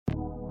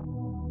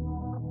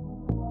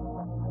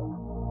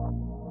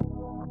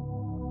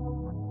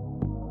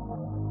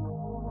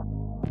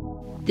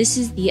This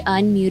is the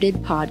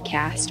Unmuted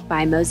Podcast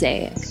by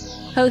Mosaic,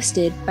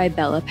 hosted by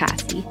Bella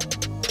Passy.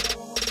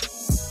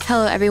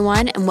 Hello,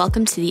 everyone, and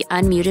welcome to the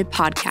Unmuted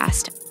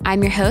Podcast.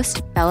 I'm your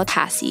host, Bella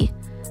Passy.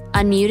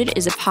 Unmuted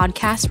is a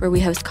podcast where we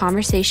host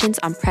conversations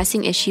on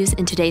pressing issues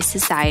in today's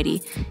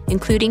society,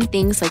 including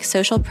things like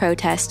social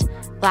protest,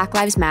 Black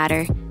Lives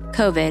Matter,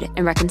 COVID,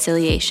 and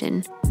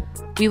reconciliation.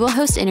 We will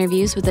host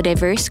interviews with a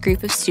diverse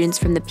group of students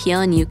from the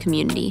PLNU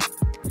community.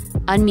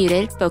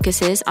 Unmuted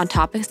focuses on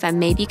topics that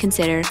may be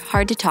considered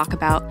hard to talk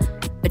about,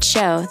 but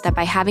show that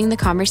by having the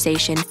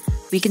conversation,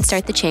 we can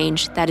start the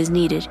change that is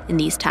needed in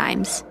these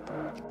times.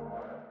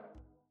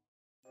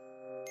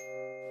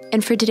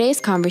 And for today's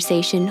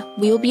conversation,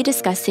 we will be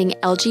discussing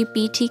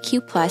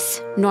LGBTQ+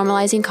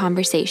 normalizing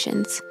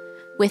conversations.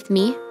 With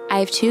me, I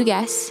have two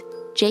guests,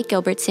 Jake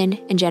Gilbertson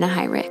and Jenna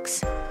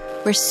Heinrichs.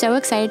 We're so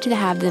excited to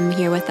have them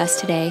here with us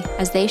today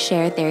as they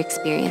share their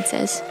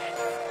experiences.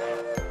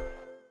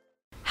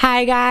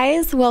 Hi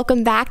guys,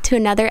 welcome back to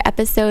another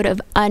episode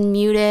of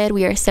Unmuted.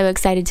 We are so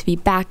excited to be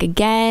back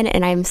again,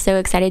 and I'm so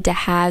excited to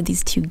have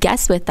these two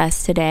guests with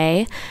us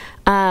today.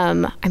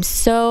 I'm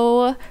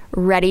so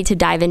ready to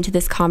dive into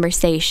this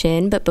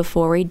conversation, but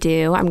before we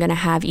do, I'm going to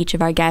have each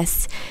of our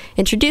guests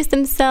introduce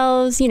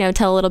themselves,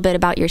 tell a little bit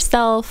about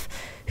yourself,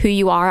 who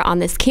you are on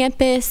this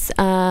campus,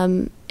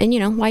 and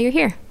why you're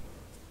here.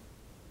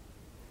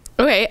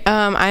 Okay,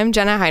 I'm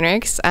Jenna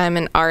Heinrichs. I'm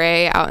an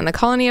RA out in the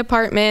Colony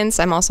Apartments.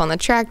 I'm also on the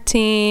track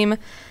team,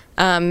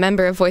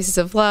 member of Voices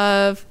of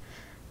Love.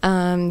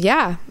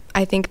 I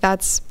think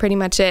that's pretty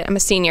much it. I'm a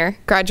senior,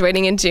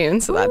 graduating in June,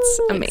 so that's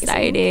amazing.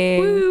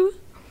 Exciting. Woo.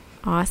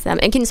 Awesome.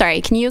 And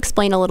can you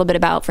explain a little bit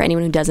about, for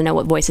anyone who doesn't know,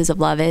 what Voices of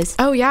Love is?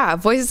 Oh, yeah.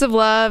 Voices of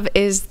Love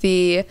is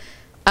the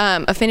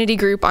affinity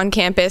group on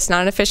campus,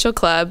 not an official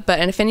club, but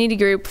an affinity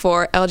group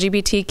for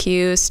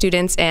LGBTQ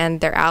students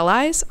and their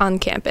allies on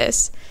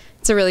campus.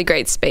 It's a really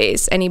great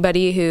space.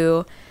 Anybody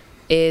who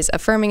is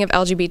affirming of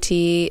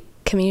LGBT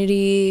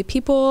community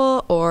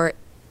people or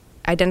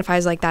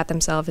identifies like that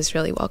themselves is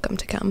really welcome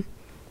to come.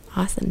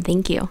 Awesome.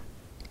 Thank you.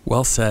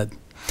 Well said.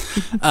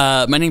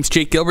 My name's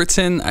Jake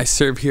Gilbertson. I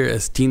serve here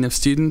as Dean of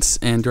Students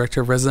and Director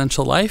of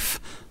Residential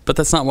Life, but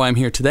that's not why I'm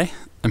here today.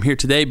 I'm here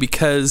today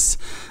because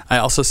I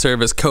also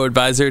serve as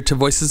co-advisor to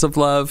Voices of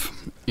Love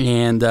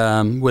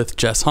and with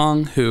Jess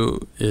Hong, who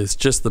is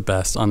just the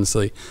best.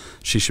 Honestly,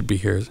 she should be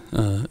here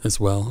as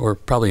well, or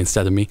probably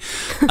instead of me.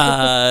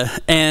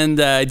 And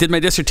I did my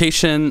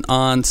dissertation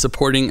on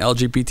supporting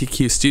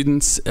LGBTQ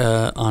students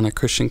on a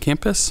Christian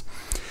campus.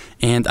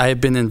 And I have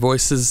been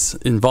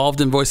involved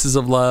in Voices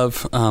of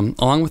Love,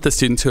 along with the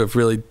students who have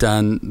really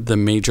done the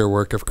major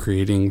work of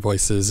creating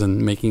Voices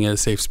and making it a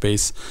safe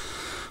space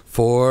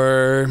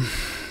for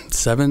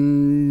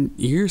 7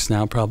 years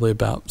now, probably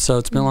about. So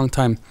it's been a long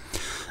time.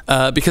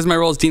 Because my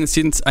role as Dean of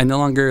Students, I no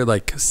longer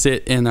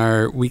sit in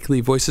our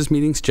weekly Voices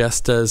meetings. Jess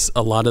does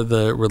a lot of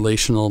the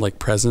relational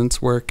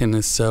presence work and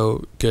is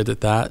so good at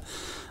that.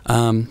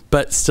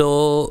 But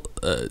still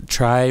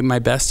try my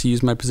best to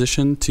use my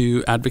position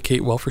to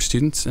advocate well for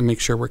students and make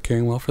sure we're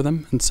caring well for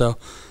them. And so,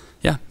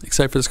 yeah,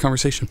 excited for this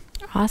conversation.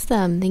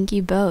 Awesome. Thank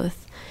you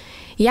both.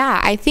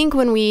 Yeah, I think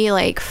when we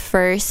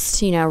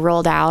first,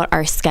 rolled out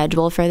our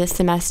schedule for this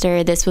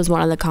semester, this was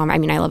one of the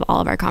I love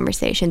all of our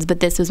conversations, but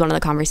this was one of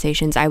the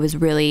conversations I was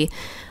really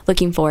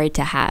looking forward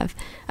to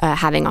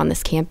having on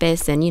this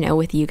campus and,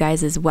 with you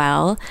guys as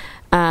well.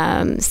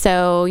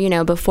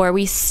 So, before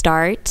we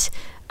start,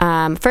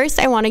 first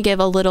I want to give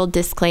a little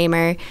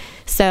disclaimer.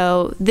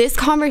 So this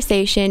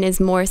conversation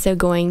is more so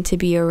going to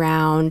be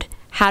around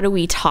how do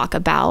we talk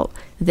about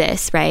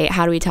this, right?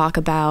 How do we talk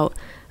about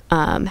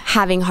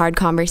having hard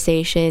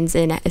conversations,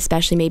 and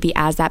especially maybe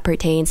as that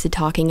pertains to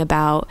talking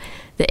about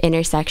the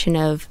intersection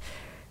of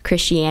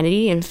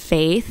Christianity and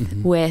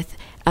faith with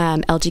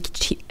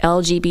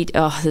LGBT.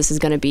 Oh, this is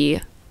going to be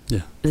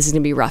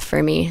rough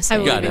for me. So, I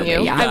believe in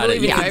you. Yeah, I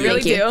believe in you. I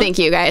really do. Thank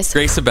you, guys.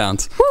 Grace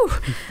abounds.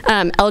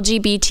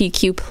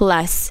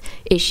 LGBTQ+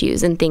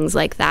 issues and things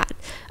like that.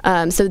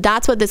 So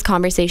that's what this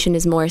conversation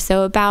is more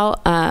so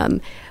about.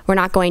 We're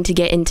not going to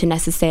get into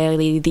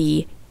necessarily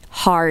the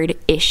hard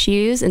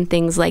issues and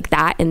things like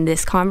that in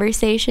this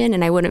conversation,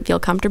 and I wouldn't feel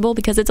comfortable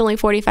because it's only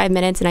 45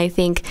 minutes, and I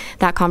think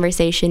that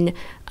conversation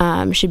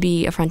should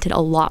be affronted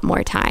a lot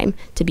more time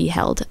to be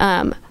held.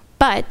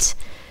 But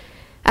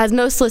as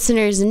most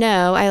listeners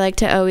know, I like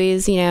to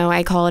always,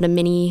 I call it a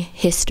mini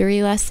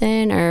history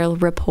lesson or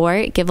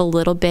report, give a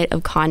little bit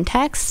of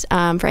context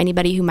for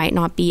anybody who might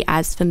not be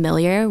as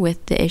familiar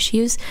with the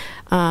issues,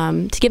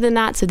 to give them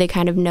that so they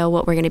kind of know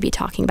what we're going to be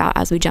talking about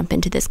as we jump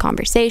into this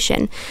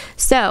conversation.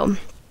 So,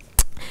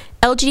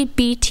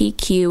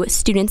 LGBTQ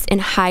students in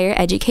higher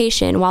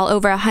education. While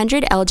over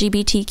 100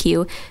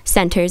 LGBTQ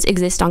centers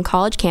exist on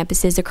college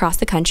campuses across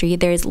the country,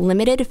 there is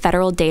limited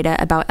federal data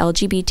about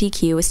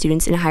LGBTQ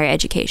students in higher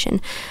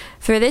education.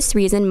 For this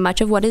reason, much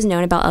of what is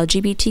known about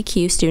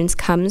LGBTQ students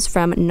comes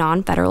from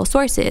non-federal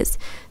sources.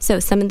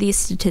 So some of these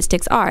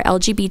statistics are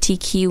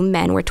LGBTQ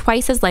men were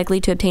twice as likely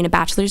to obtain a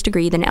bachelor's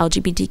degree than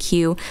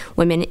LGBTQ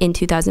women in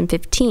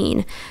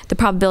 2015. The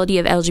probability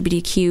of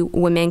LGBTQ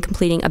women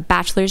completing a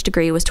bachelor's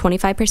degree was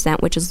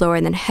 25%, which is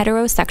lower than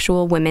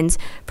heterosexual women's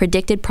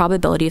predicted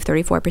probability of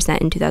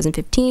 34% in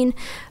 2015.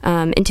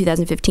 In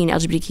 2015,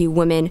 LGBTQ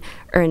women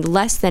earned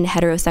less than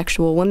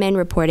heterosexual women,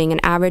 reporting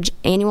an average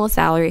annual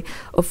salary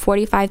of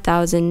 $45,000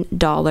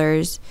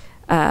 versus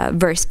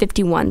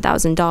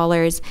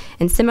 $51,000.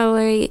 And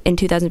similarly, in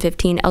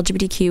 2015,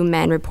 LGBTQ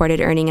men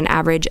reported earning an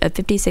average of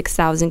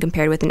 $56,000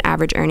 compared with an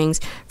average earnings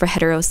for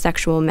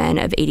heterosexual men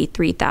of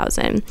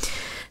 $83,000.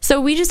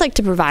 So we just like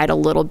to provide a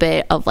little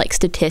bit of like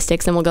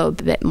statistics, and we'll go a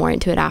bit more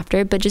into it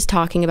after, but just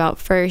talking about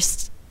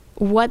first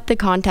what the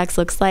context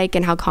looks like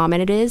and how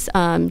common it is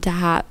to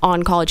have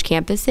on college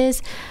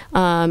campuses,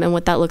 and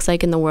what that looks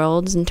like in the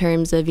world in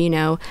terms of,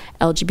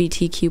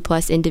 LGBTQ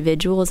plus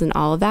individuals and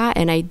all of that.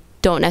 And I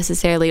don't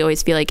necessarily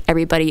always feel like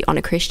everybody on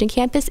a Christian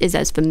campus is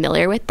as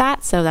familiar with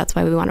that. So that's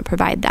why we want to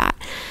provide that.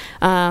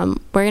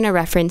 We're going to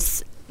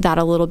reference that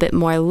a little bit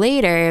more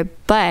later,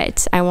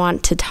 but I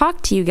want to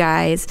talk to you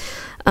guys,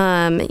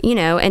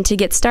 and to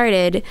get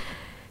started,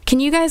 can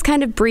you guys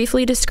kind of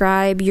briefly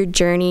describe your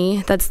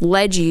journey that's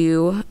led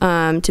you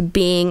to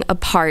being a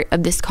part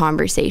of this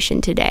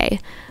conversation today?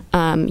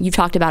 You've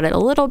talked about it a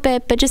little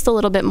bit, but just a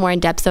little bit more in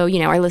depth so,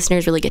 our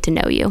listeners really get to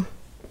know you.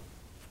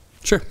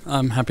 Sure.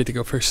 I'm happy to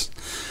go first.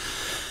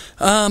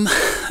 My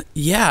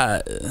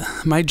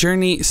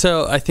journey.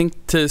 So I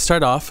think to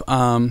start off,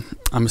 I'm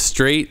a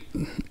straight,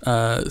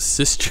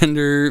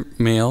 cisgender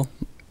male,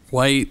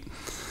 white,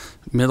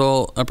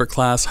 middle, upper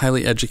class,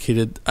 highly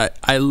educated.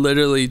 I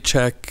literally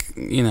check,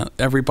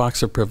 every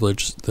box of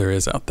privilege there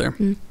is out there.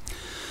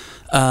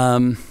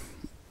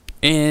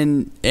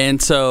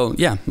 And so,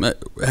 I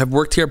have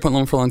worked here at Point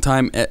Loma for a long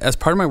time. As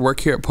part of my work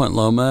here at Point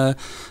Loma,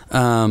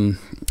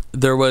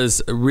 there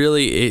was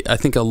really, I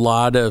think, a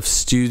lot of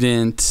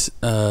student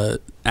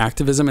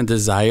activism and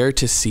desire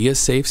to see a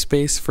safe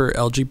space for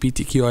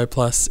LGBTQI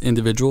plus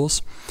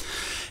individuals.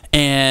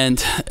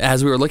 And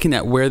as we were looking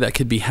at where that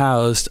could be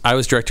housed, I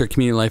was director of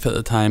community life at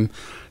the time,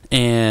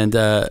 and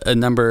a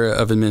number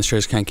of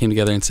administrators kind of came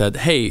together and said,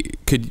 hey,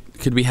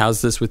 could we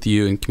house this with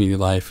you in community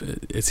life?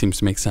 It seems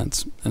to make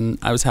sense. And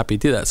I was happy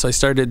to do that. So I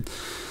started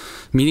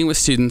meeting with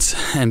students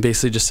and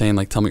basically just saying,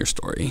 tell me your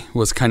story,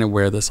 was kind of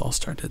where this all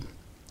started.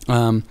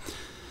 And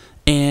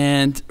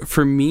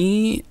for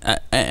me,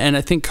 and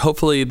I think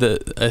hopefully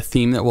a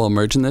theme that will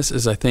emerge in this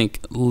is, I think,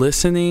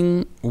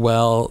 listening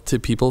well to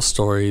people's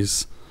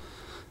stories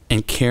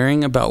and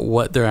caring about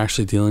what they're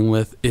actually dealing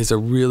with is a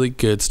really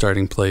good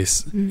starting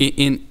place.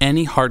 In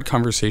any hard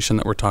conversation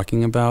that we're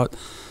talking about,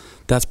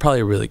 that's probably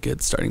a really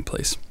good starting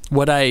place.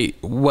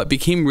 What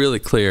became really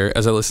clear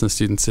as I listened to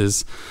students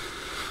is,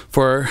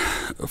 for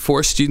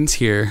students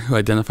here who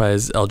identify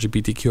as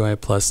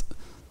LGBTQI+,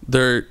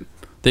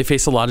 they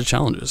face a lot of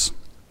challenges.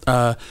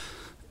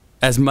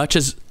 As much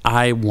as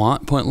I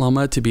want Point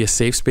Loma to be a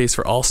safe space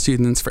for all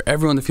students, for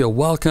everyone to feel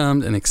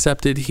welcomed and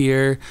accepted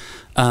here,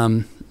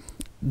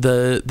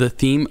 the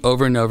theme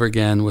over and over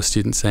again was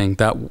students saying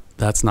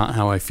that's not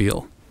how I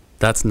feel.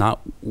 That's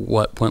not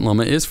what Point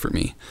Loma is for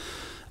me.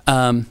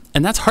 And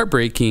that's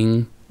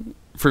heartbreaking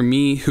for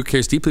me, who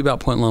cares deeply about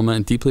Point Loma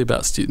and deeply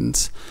about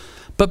students.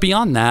 But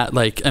beyond that,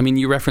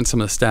 you referenced some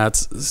of the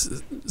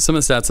stats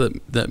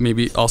that may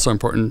be also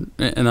important,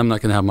 and I'm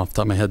not going to have them off the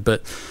top of my head,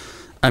 but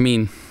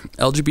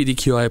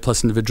LGBTQI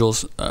plus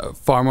individuals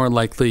far more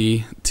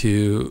likely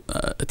to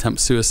attempt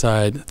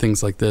suicide,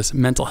 things like this.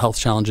 Mental health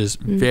challenges,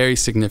 very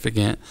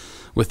significant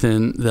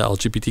within the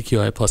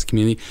LGBTQI plus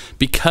community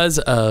because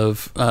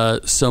of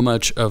so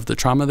much of the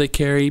trauma they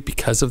carry,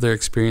 because of their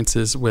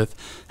experiences with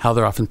how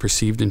they're often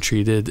perceived and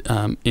treated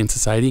in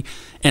society.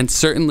 And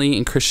certainly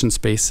in Christian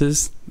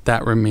spaces,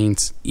 that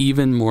remains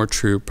even more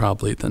true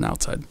probably than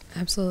outside.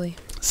 Absolutely.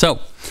 So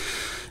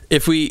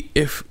if we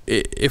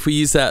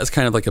use that as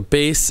kind of like a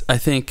base, I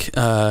think,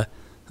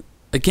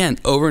 again,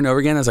 over and over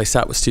again, as I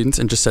sat with students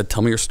and just said,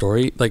 tell me your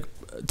story,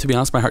 to be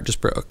honest, my heart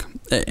just broke.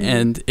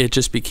 And it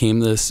just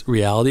became this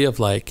reality of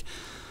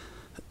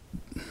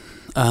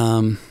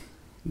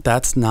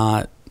that's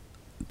not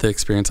the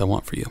experience I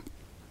want for you.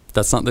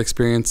 That's not the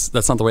experience.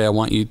 That's not the way I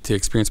want you to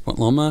experience Point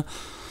Loma.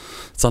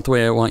 It's not the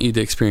way I want you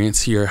to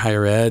experience your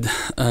higher ed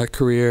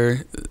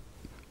career.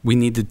 We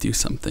need to do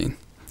something.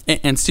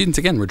 And students,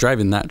 again, were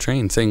driving that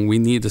train saying we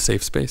need a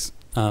safe space.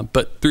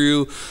 But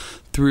through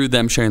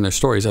them sharing their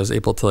stories, I was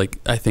able to,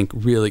 I think,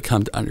 really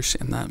come to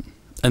understand that.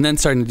 And then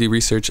starting to do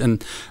research.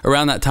 And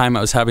around that time,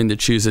 I was having to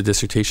choose a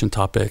dissertation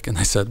topic. And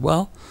I said,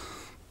 well,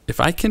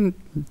 if I can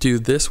do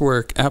this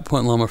work at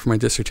Point Loma for my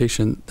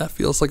dissertation, that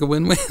feels like a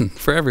win-win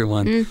for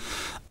everyone.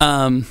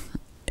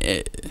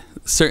 It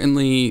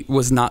certainly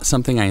was not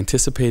something I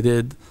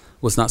anticipated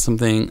was not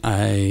something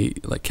I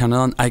like counted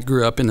on. I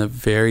grew up in a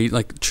very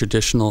like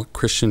traditional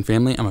Christian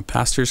family. I'm a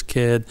pastor's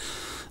kid.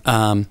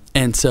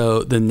 And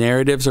so the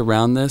narratives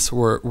around this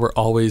were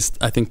always,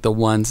 I think, the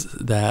ones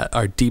that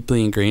are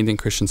deeply ingrained in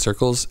Christian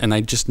circles. And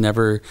I just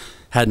never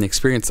had an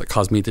experience that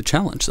caused me to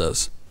challenge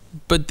those.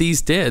 But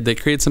these did. They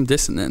created some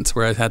dissonance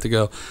where I had to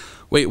go,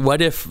 wait,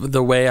 what if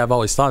the way I've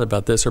always thought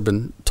about this or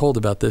been told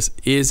about this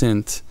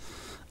isn't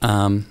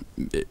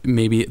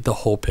maybe the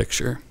whole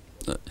picture?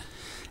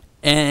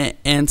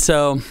 And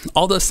so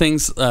all those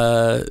things,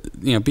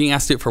 being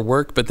asked to do it for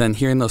work, but then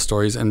hearing those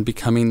stories and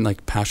becoming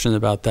like passionate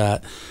about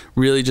that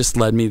really just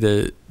led me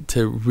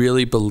to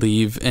really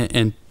believe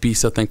and be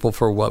so thankful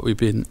for what we've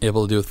been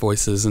able to do with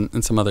Voices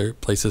and some other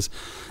places.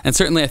 And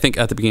certainly I think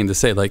at the beginning to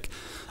say, like,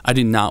 I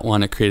do not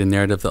want to create a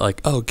narrative that like,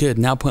 oh, good,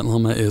 now Point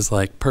Loma is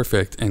like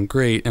perfect and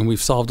great and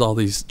we've solved all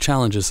these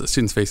challenges that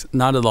students face.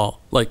 Not at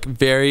all. Like,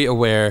 very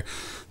aware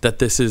that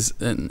this is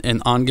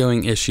an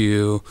ongoing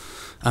issue.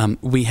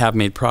 We have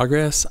made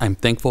progress. I'm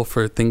thankful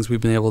for things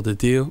we've been able to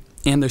do.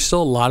 And there's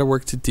still a lot of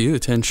work to do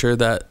to ensure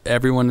that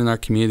everyone in our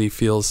community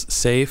feels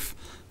safe,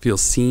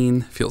 feels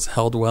seen, feels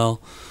held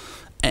well.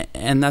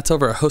 And that's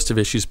over a host of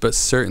issues, but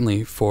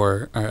certainly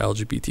for our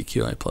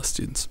LGBTQI plus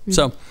students. Mm-hmm.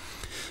 So,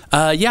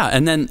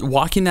 and then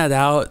walking that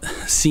out,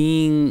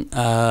 seeing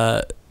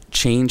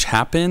change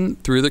happen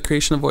through the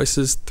creation of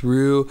Voices,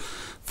 through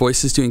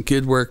Voices doing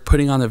good work,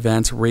 putting on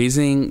events,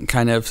 raising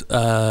kind of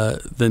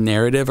the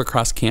narrative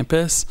across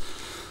campus.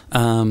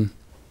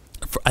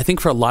 I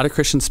think for a lot of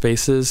Christian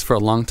spaces for a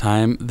long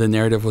time, the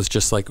narrative was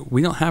just like,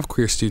 we don't have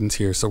queer students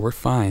here, so we're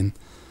fine.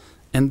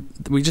 And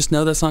we just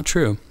know that's not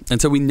true.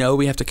 And so we know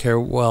we have to care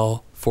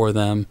well for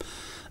them.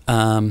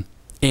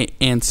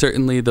 And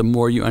certainly the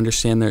more you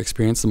understand their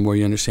experience, the more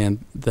you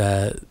understand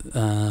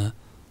that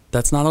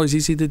that's not always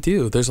easy to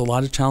do. There's a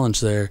lot of challenge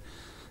there.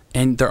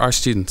 And there are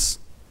students.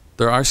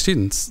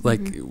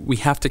 Like, we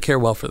have to care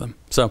well for them.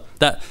 So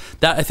that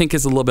I think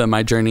is a little bit of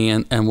my journey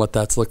and what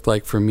that's looked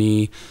like for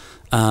me.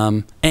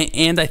 And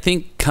I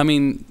think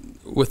coming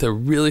with a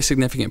really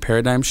significant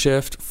paradigm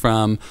shift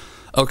from,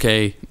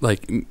 okay,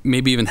 like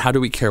maybe even how do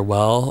we care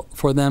well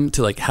for them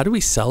to like, how do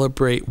we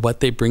celebrate what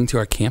they bring to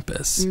our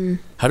campus?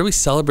 How do we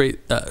celebrate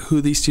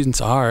who these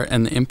students are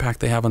and the impact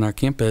they have on our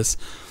campus?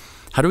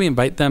 How do we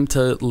invite them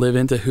to live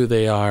into who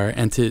they are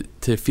and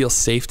to feel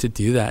safe to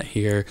do that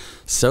here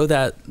so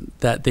that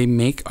they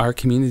make our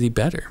community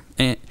better?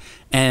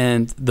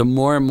 And the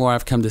more and more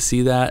I've come to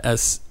see that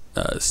as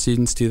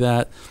students do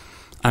that,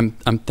 I'm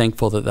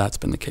thankful that that's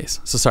been the case.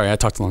 So sorry, I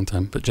talked a long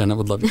time, but Jenna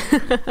would love you.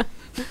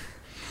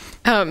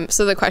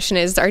 So the question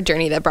is our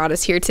journey that brought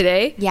us here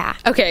today. Yeah.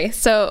 Okay.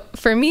 So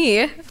for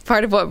me,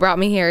 part of what brought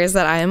me here is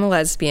that I am a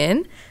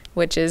lesbian,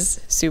 which is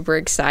super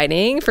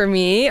exciting for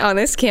me on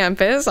this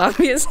campus,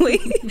 obviously.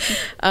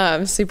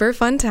 Super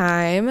fun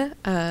time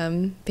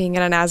being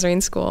at a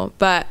Nazarene school.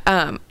 But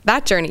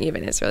that journey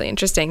even is really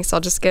interesting. So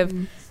I'll just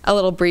give a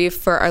little brief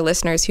for our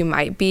listeners who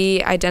might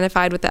be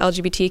identified with the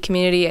LGBT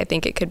community. I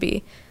think it could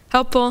be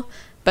helpful.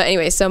 But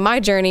anyway, so my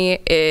journey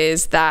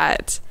is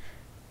that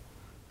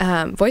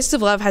Voices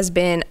of Love has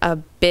been a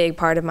big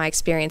part of my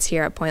experience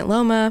here at Point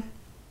Loma.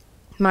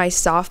 My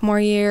sophomore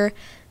year,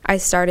 I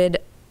started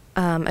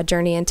a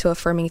journey into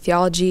affirming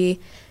theology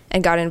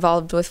and got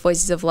involved with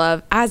Voices of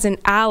Love as an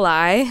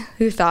ally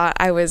who thought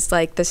I was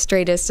like the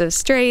straightest of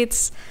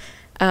straights.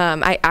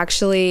 I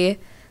actually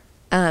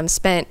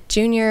spent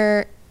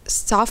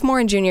sophomore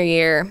and junior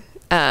year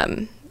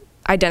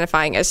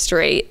identifying as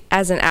straight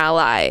as an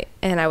ally,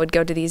 and I would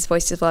go to these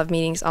Voices of Love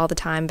meetings all the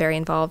time, very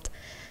involved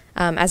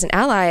as an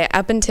ally,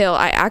 up until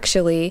I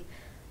actually,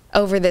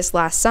 over this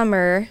last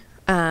summer,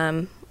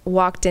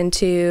 walked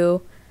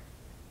into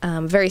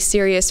a very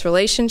serious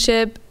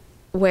relationship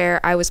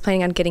where I was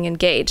planning on getting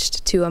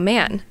engaged to a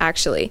man,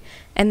 actually.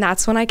 And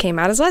that's when I came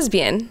out as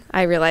lesbian.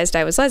 I realized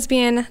I was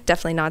lesbian,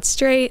 definitely not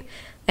straight,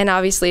 and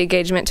obviously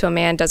engagement to a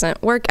man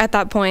doesn't work at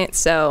that point,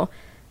 so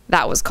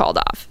that was called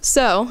off.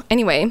 So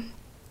anyway,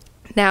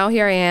 now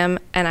here I am,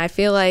 and I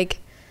feel like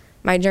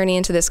my journey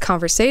into this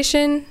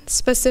conversation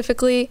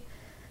specifically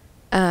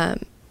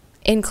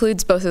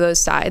includes both of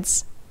those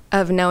sides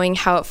of knowing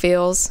how it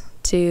feels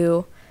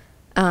to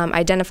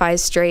identify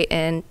as straight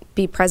and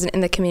be present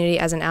in the community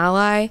as an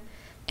ally,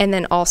 and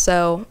then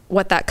also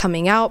what that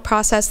coming out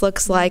process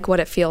looks like, what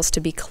it feels to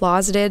be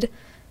closeted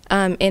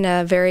in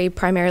a very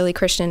primarily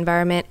Christian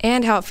environment,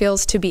 and how it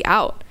feels to be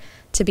out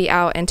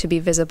and to be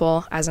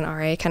visible as an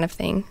RA kind of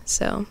thing.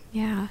 So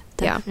yeah,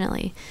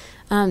 definitely.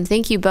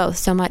 Thank you both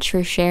so much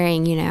for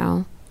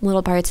sharing,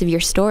 little parts of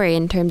your story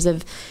in terms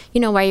of,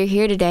 why you're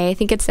here today. I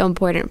think it's so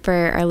important for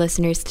our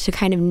listeners to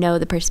kind of know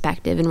the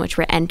perspective in which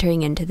we're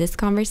entering into this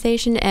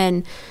conversation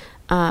and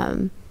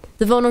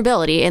the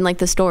vulnerability and like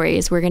the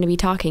stories we're going to be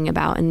talking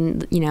about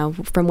and,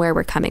 from where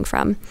we're coming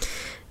from.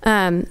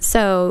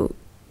 So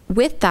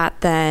with that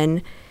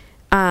then,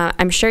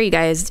 I'm sure you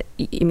guys,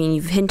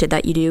 you've hinted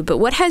that you do, but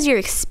what has your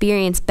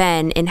experience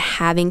been in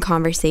having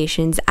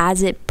conversations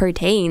as it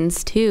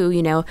pertains to,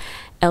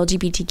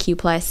 LGBTQ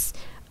plus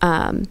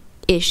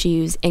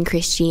issues and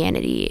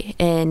Christianity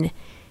and,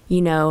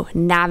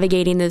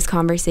 navigating those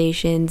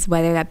conversations,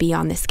 whether that be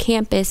on this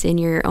campus, in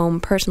your own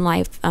personal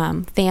life,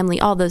 family,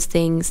 all those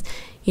things,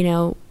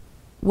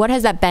 what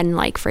has that been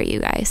like for you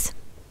guys?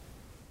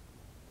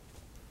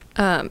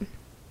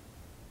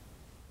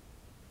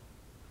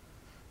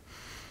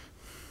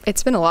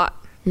 It's been a lot.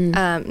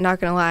 Not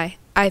gonna lie,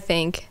 I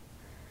think.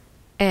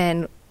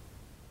 And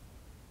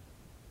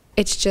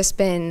it's just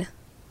been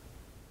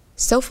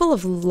so full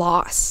of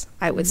loss,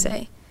 I would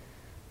say.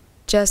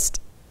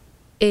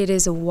 It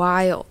is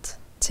wild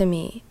to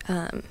me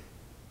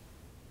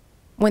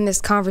when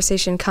this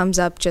conversation comes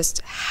up,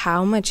 just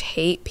how much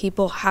hate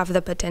people have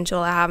the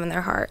potential to have in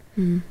their heart.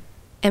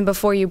 And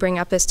before you bring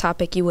up this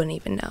topic, you wouldn't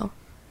even know.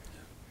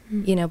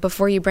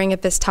 Before you bring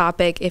up this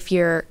topic, if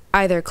you're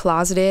either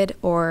closeted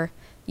or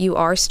you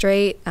are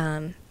straight,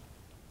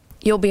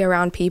 you'll be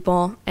around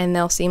people and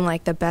they'll seem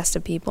like the best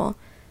of people,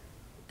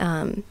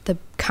 the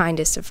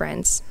kindest of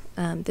friends,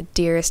 the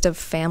dearest of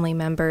family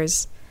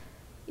members,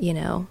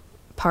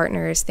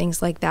 partners,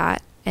 things like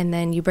that. And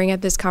then you bring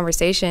up this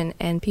conversation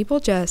and people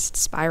just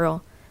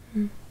spiral,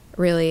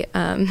 really.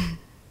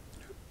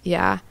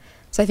 Yeah.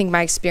 So I think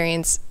my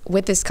experience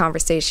with this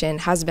conversation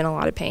has been a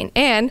lot of pain.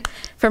 And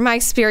from my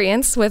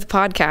experience with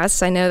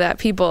podcasts, I know that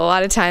people a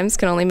lot of times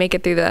can only make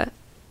it through the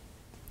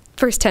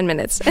first 10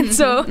 minutes. And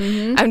so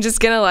I'm just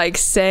going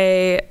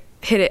to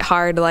hit it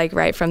hard,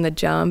 right from the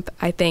jump.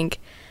 I think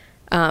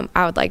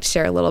I would like to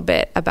share a little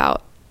bit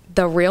about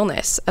the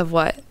realness of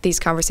what these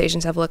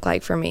conversations have looked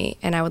like for me.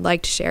 And I would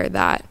like to share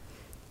that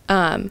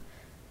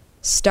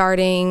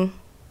starting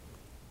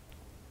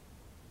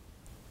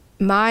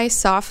my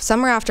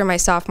summer after my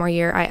sophomore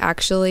year, I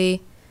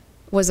actually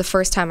was the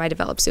first time I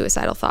developed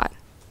suicidal thought.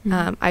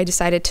 I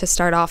decided to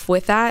start off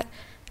with that.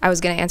 I was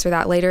going to answer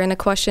that later in the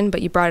question,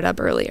 but you brought it up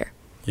earlier.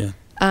 Yeah.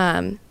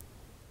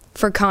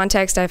 For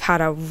context, I've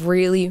had a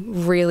really,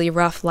 really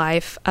rough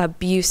life,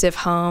 abusive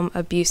home,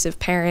 abusive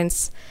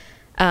parents,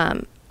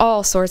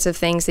 all sorts of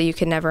things that you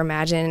could never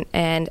imagine.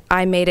 And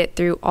I made it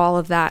through all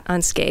of that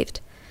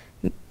unscathed.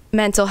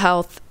 Mental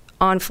health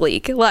on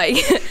fleek,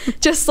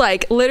 just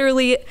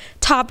literally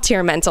top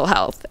tier mental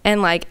health.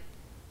 And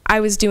I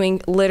was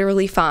doing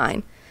literally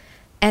fine.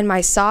 And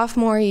my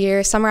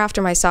summer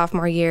after my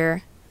sophomore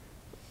year,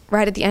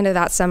 right at the end of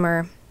that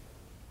summer,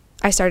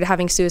 I started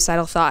having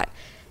suicidal thought.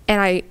 And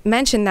I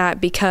mentioned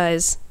that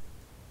because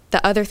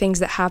the other things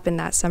that happened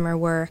that summer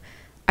were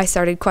I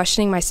started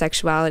questioning my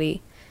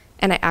sexuality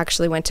and I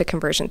actually went to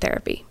conversion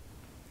therapy.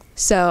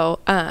 So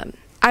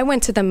I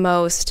went to the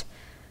most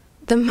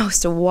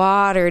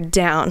watered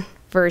down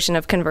version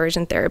of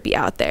conversion therapy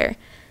out there.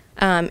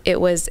 It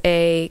was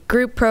a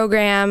group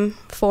program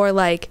for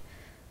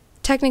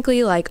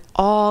technically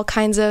all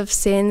kinds of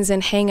sins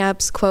and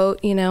hang-ups,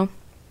 quote,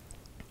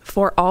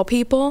 for all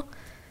people.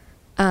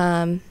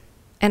 And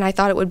I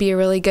thought it would be a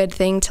really good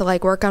thing to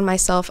work on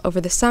myself over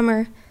the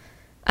summer.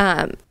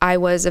 I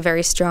was a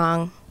very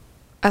strong,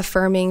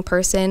 affirming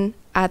person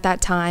at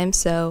that time,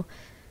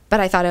 but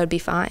I thought I would be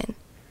fine.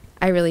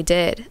 I really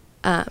did.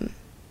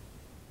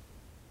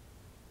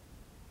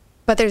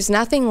 But there's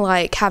nothing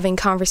like having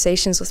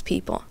conversations with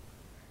people.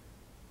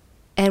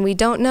 And we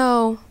don't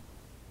know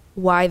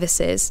why this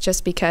is,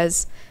 just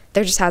because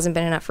there just hasn't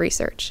been enough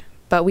research.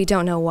 But we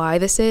don't know why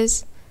this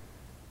is.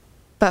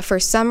 But for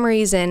some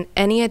reason,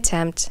 any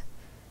attempt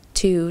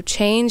to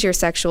change your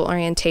sexual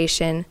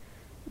orientation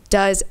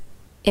does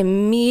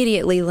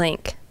immediately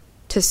link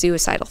to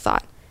suicidal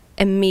thought.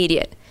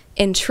 Immediate.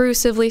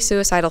 Intrusively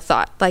suicidal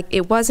thought.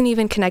 It wasn't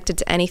even connected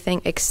to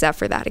anything except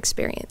for that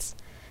experience.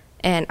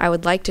 And I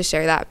would like to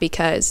share that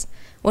because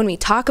when we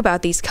talk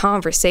about these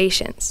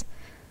conversations,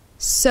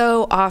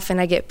 so often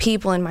I get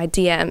people in my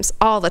DMs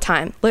all the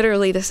time.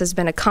 Literally, this has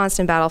been a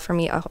constant battle for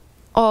me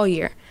all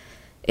year.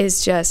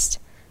 Is just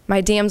my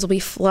DMs will be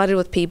flooded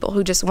with people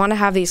who just want to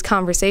have these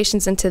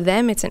conversations, and to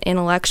them it's an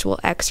intellectual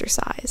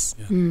exercise.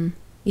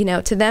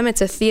 Yeah. To them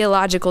it's a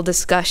theological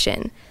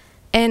discussion.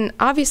 And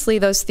obviously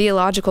those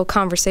theological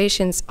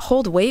conversations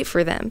hold weight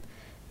for them.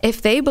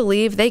 If they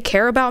believe they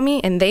care about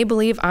me and they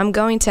believe I'm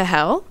going to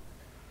hell,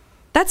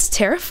 that's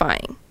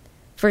terrifying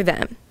for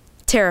them.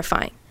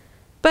 Terrifying.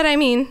 But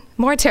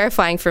more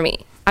terrifying for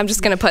me. I'm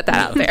just going to put that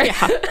out there.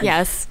 Yeah.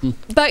 Yes.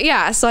 But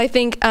yeah, so I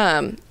think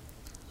a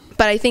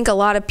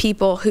lot of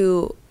people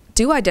who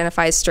do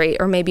identify as straight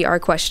or maybe are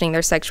questioning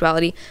their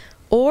sexuality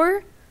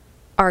or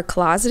are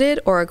closeted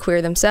or are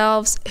queer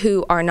themselves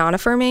who are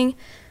non-affirming,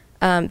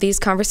 these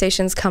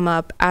conversations come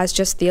up as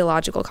just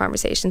theological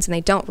conversations and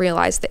they don't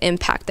realize the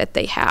impact that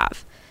they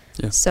have.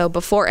 Yeah. So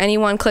before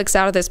anyone clicks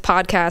out of this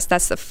podcast,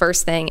 that's the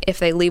first thing. If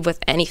they leave with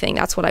anything,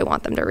 that's what I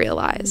want them to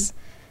realize,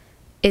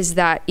 is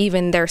that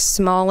even their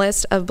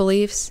smallest of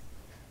beliefs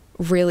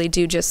really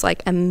do just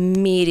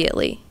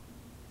immediately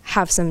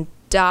have some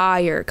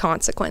dire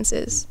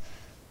consequences.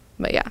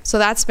 But yeah, so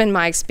that's been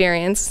my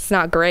experience. It's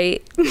not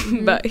great,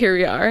 but here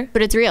we are.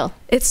 But it's real.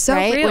 It's so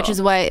right? real. Which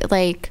is what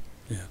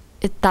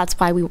that's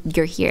why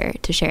you're here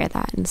to share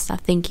that and stuff.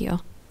 Thank you.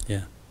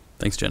 Yeah.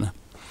 Thanks, Jenna.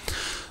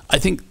 I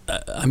think,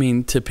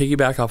 to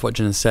piggyback off what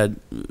Jenna said,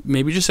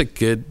 maybe just a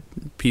good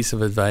piece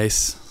of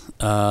advice,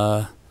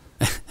 and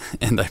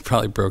I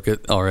probably broke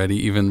it already,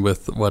 even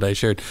with what I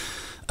shared.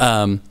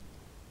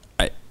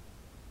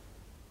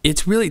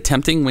 It's really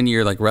tempting when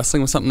you're like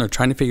wrestling with something or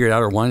trying to figure it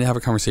out or wanting to have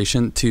a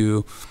conversation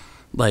to,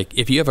 like,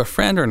 if you have a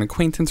friend or an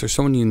acquaintance or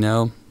someone you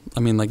know,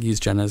 like use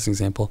Jenna as an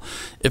example.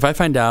 If I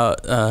find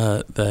out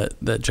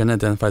that Jenna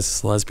identifies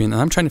as a lesbian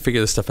and I'm trying to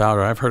figure this stuff out,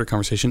 or I've heard a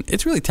conversation,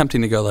 it's really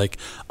tempting to go like,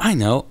 I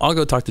know, I'll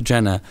go talk to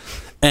Jenna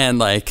and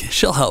like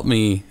she'll help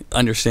me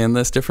understand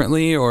this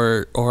differently,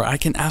 or I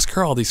can ask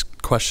her all these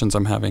questions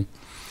I'm having.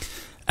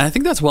 And I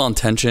think that's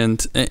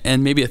well-intentioned,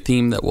 and maybe a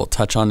theme that we'll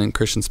touch on in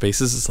Christian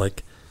spaces is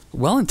like,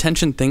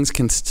 well-intentioned things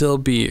can still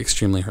be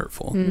extremely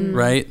hurtful,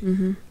 right?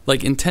 Mm-hmm.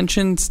 Like,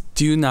 intentions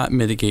do not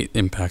mitigate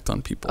impact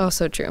on people. Oh,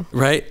 so true.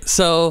 Right?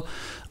 So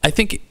I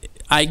think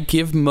I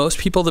give most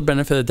people the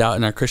benefit of the doubt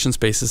in our Christian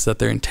spaces that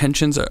their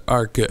intentions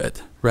are good,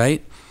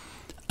 right?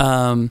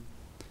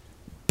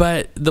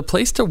 But the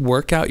place to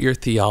work out your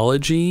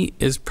theology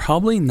is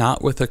probably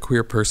not with a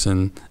queer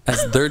person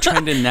as they're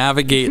trying to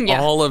navigate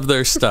all of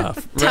their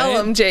stuff. Right? Tell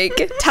them,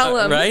 Jake. Tell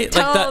them. Right?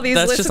 Tell like that, all these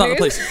that's listeners. Just not the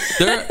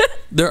place.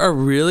 There are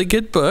really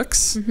good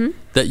books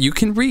that you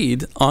can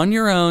read on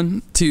your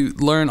own to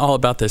learn all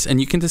about this. And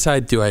you can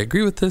decide, do I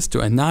agree with this?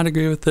 Do I not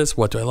agree with this?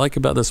 What do I like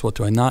about this? What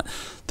do I not?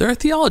 There are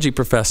theology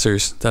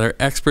professors that are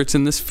experts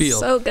in this field.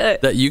 So good.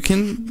 That you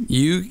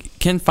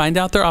can find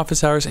out their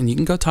office hours, and you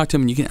can go talk to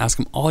them, and you can ask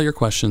them all your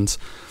questions.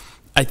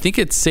 I think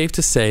it's safe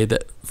to say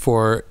that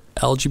for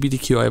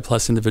LGBTQIA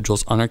plus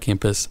individuals on our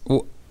campus,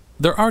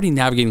 they're already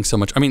navigating so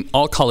much.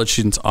 All college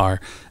students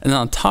are. And then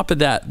on top of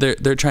that,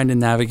 they're trying to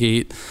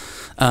navigate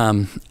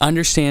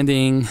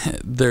understanding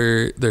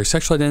their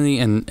sexual identity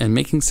and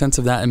making sense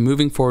of that and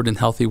moving forward in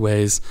healthy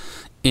ways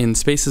in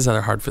spaces that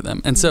are hard for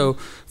them. And so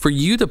for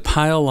you to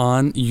pile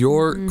on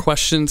your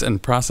questions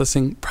and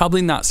processing,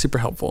 probably not super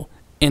helpful.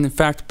 And in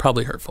fact,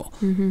 probably hurtful.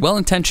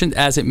 Well-intentioned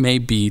as it may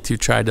be to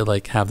try to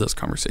like have those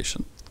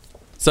conversations.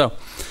 So,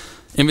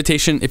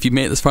 invitation, if you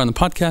made it this far on the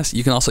podcast,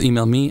 you can also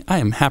email me. I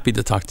am happy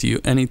to talk to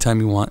you anytime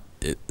you want,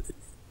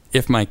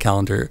 if my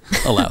calendar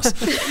allows.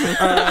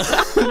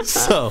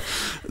 So,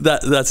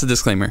 that's a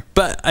disclaimer.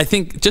 But I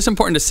think just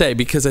important to say,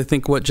 because I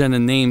think what Jenna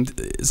named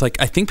is like,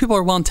 I think people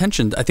are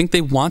well-intentioned. I think they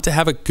want to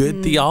have a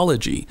good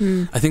theology.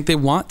 I think they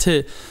want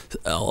to,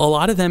 a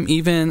lot of them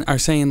even are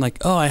saying like,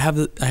 oh, I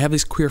have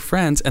these queer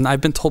friends and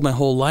I've been told my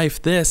whole life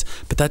this,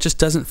 but that just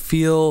doesn't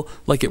feel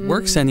like it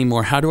works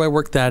anymore. How do I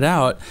work that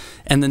out?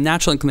 And the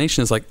natural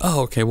inclination is like,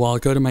 oh, okay, well, I'll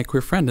go to my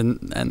queer friend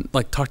and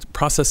like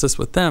process this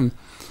with them.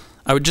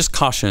 I would just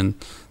caution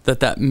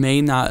that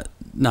may not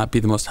be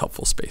the most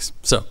helpful space.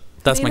 So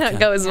that's may not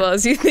go as well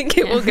as you think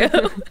it will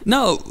go.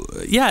 No,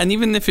 yeah, and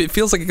even if it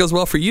feels like it goes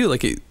well for you,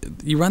 like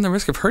you run the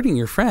risk of hurting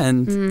your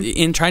friend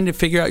in trying to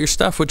figure out your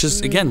stuff, which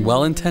is again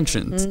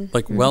well-intentioned,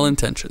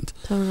 well-intentioned.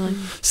 Totally.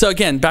 So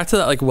again, back to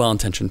that like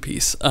well-intentioned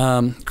piece,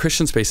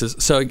 Christian spaces.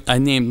 So I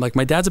named, like,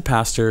 my dad's a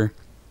pastor.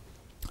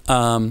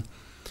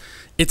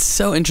 It's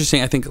so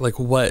interesting. I think like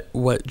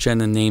what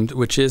Jenna named,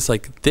 which is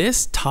like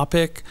this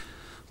topic,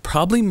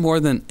 probably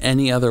more than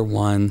any other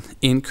one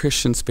in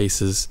Christian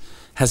spaces,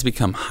 has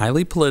become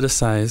highly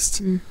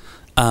politicized,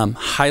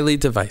 highly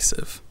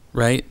divisive,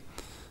 right?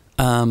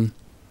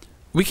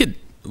 We could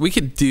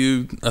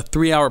do a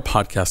 3-hour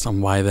podcast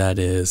on why that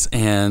is,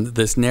 and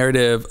this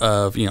narrative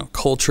of,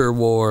 culture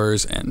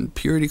wars and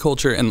purity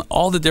culture and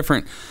all the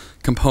different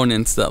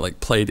components that like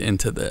played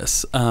into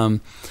this.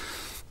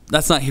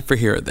 That's not for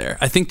here or there.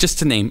 I think just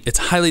to name, it's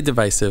highly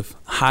divisive,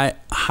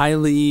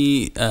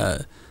 highly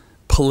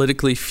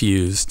politically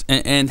fused,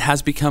 and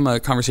has become a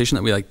conversation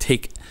that we like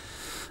take.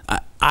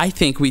 I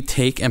think we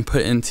take and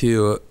put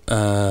into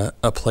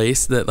a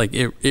place that like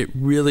it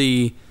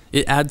really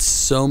adds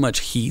so much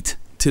heat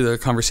to the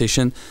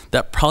conversation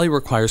that probably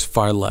requires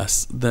far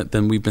less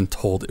than we've been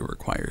told it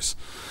requires.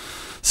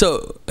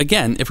 So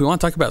again, if we want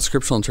to talk about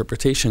scriptural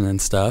interpretation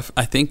and stuff,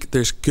 I think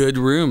there's good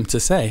room to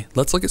say,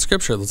 let's look at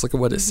scripture, let's look at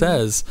what it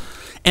says.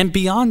 And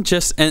beyond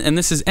just, and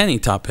this is any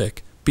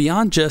topic,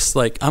 beyond just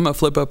like, I'm going to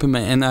flip open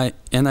my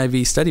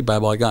NIV study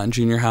Bible I got in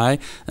junior high,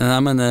 and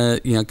I'm going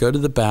to go to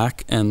the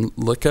back and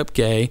look up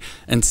gay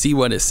and see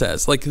what it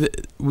says. Like,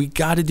 we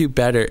got to do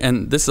better.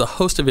 And this is a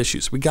host of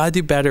issues. We got to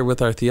do better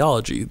with our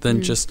theology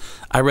than just,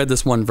 I read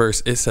this one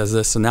verse, it says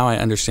this, so now I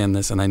understand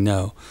this and I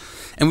know.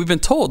 And we've been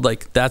told,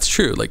 like, that's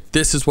true. Like,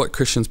 this is what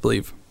Christians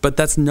believe. But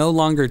that's no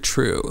longer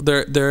true.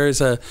 There is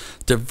a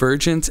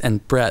divergence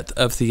and breadth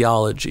of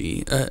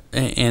theology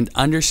and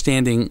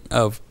understanding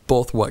of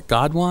both what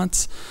God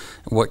wants,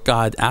 what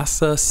God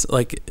asks us.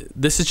 Like,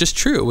 this is just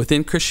true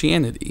within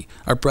Christianity.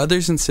 Our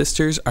brothers and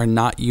sisters are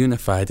not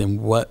unified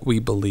in what we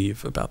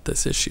believe about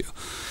this issue.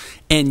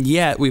 And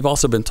yet, we've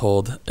also been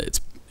told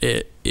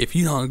if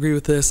you don't agree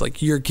with this,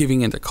 like, you're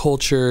giving into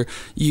culture,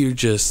 you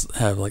just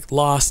have like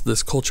lost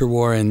this culture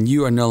war and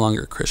you are no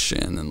longer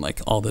Christian, and like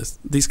all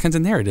these kinds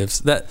of narratives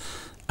that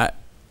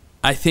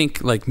I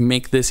think like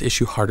make this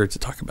issue harder to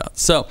talk about.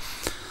 So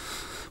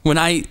when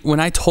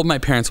I told my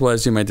parents what I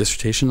was doing my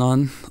dissertation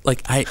on,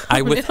 like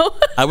I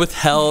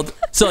withheld.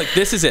 So like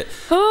this is it,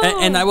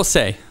 and I will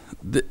say,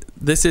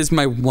 this is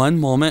my one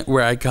moment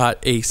where I got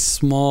a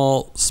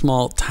small,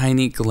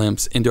 tiny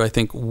glimpse into I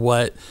think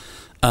what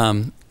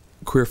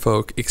queer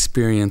folk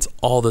experience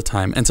all the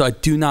time, and so I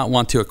do not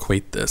want to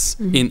equate this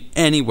in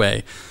any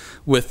way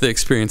with the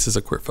experiences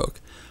of queer folk,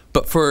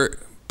 but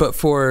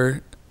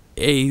for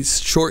a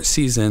short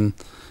season,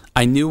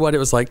 I knew what it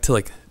was like to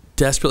like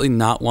desperately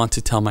not want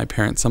to tell my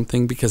parents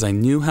something because I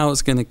knew how it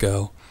was going to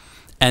go.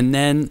 And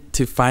then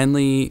to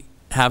finally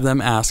have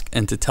them ask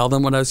and to tell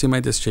them what I was doing my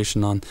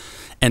dissertation on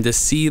and to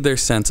see their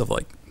sense of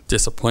like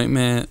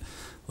disappointment,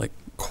 like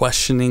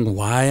questioning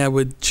why I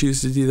would choose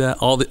to do that,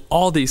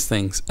 all these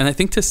things. And I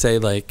think to say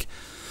like,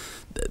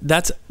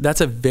 that's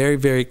a very,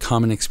 very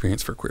common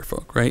experience for queer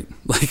folk, right?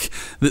 Like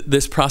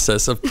this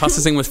process of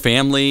processing with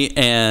family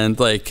and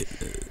like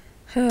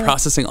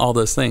processing all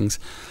those things.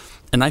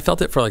 And I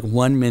felt it for like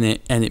 1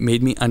 minute, and it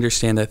made me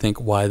understand, I think,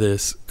 why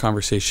this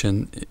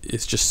conversation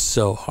is just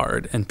so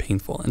hard and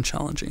painful and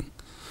challenging.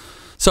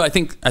 So I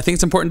think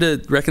it's important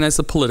to recognize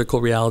the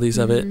political realities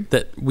of it,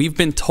 that we've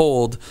been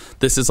told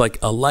this is like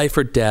a life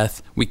or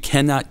death. We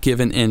cannot give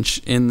an inch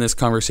in this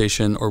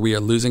conversation or we are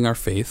losing our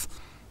faith.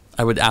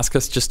 I would ask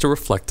us just to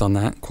reflect on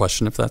that,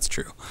 question if that's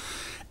true.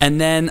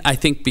 And then I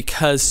think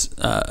because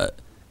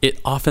it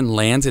often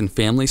lands in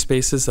family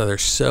spaces that are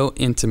so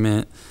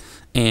intimate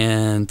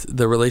and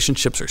the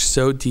relationships are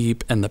so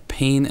deep and the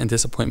pain and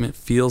disappointment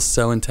feels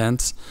so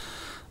intense,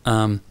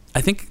 I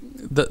think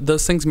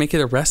those things make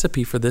it a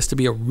recipe for this to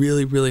be a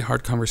really, really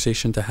hard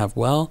conversation to have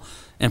well,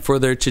 and for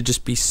there to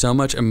just be so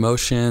much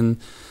emotion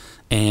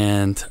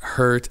and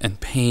hurt and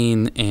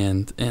pain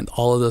and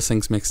all of those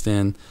things mixed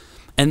in.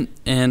 And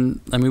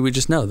I mean, we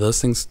just know those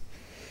things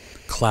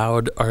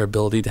cloud our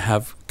ability to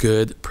have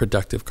good,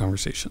 productive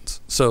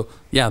conversations. So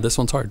yeah, this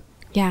one's hard.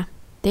 Yeah.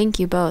 Thank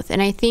you both.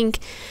 And I think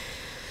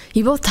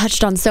you both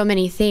touched on so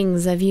many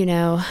things of,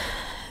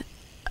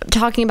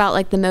 talking about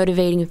like the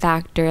motivating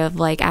factor of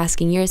like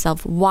asking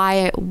yourself,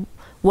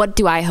 what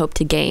do I hope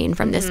to gain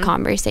from this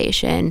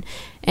conversation?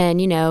 And,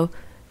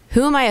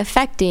 who am I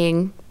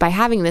affecting by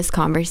having this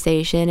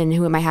conversation, and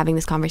who am I having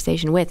this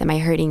conversation with? Am I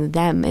hurting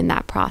them in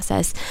that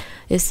process?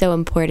 Is so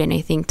important,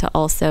 I think, to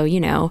also,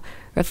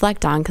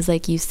 reflect on, because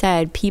like you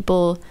said,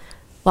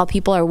 while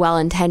people are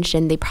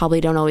well-intentioned, they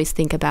probably don't always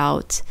think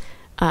about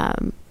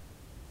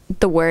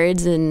the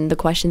words and the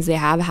questions they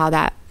have, how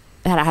that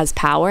has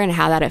power and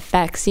how that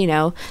affects,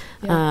 the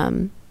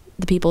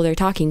people they're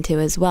talking to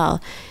as well.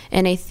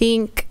 And I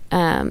think,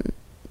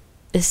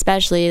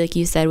 especially like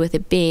you said, with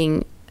it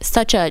being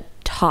such a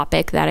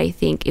topic that I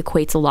think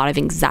equates a lot of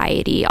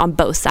anxiety on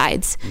both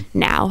sides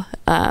now.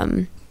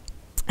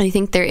 I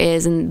think there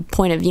is, and the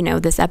point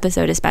of, this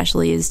episode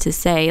especially is to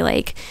say,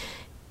 like,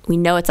 we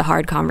know it's a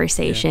hard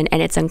conversation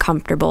and it's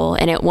uncomfortable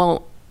and it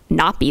won't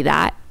not be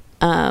that.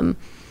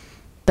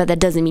 But that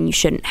doesn't mean you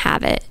shouldn't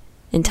have it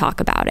and talk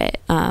about it.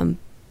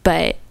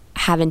 But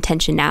have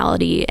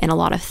intentionality and a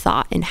lot of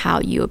thought in how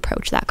you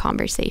approach that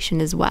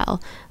conversation as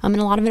well. And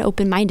a lot of an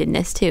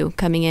open-mindedness too,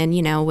 coming in,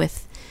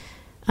 with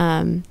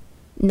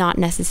not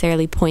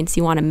necessarily points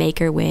you want to make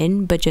or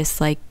win, but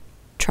just like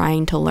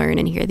trying to learn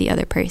and hear the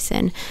other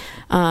person.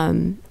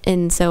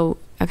 And so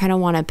I kind of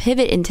want to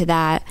pivot into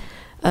that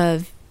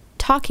of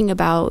talking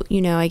about,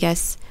 I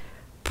guess,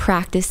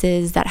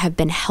 practices that have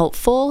been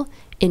helpful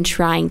in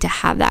trying to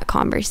have that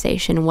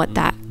conversation and what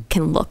that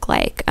can look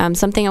like.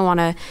 Something I want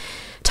to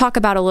talk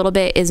about a little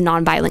bit is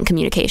nonviolent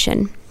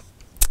communication.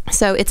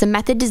 So it's a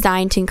method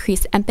designed to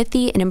increase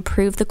empathy and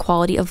improve the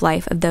quality of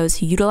life of those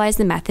who utilize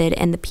the method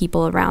and the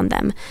people around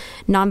them.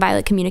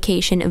 Nonviolent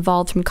communication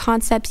evolved from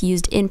concepts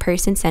used in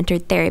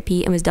person-centered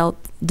therapy and was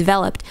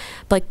developed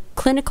by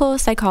clinical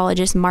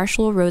psychologist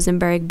Marshall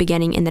Rosenberg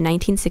beginning in the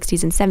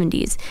 1960s and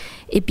 70s.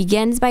 It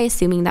begins by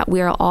assuming that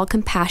we are all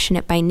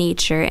compassionate by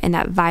nature and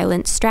that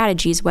violent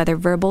strategies, whether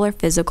verbal or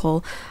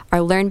physical,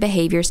 are learned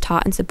behaviors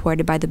taught and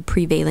supported by the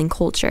prevailing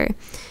culture.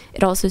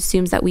 It also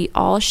assumes that we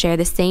all share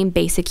the same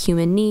basic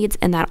human needs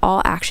and that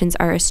all actions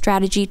are a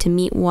strategy to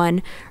meet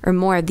one or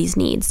more of these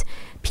needs.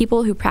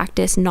 People who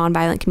practice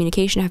nonviolent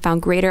communication have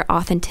found greater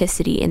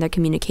authenticity in their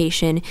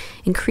communication,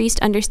 increased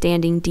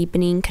understanding,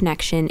 deepening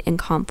connection, and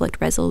conflict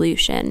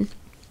resolution.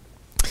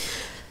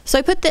 So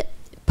I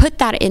put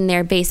that in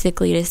there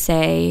basically to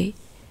say,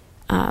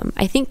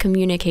 I think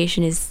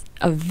communication is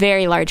a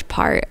very large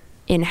part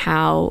in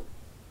how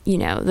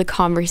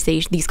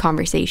these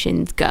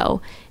conversations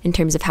go, in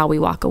terms of how we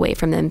walk away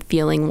from them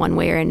feeling one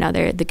way or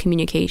another. The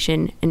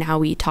communication and how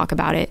we talk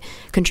about it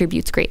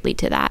contributes greatly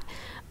to that.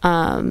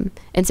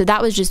 And so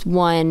that was just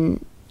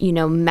one,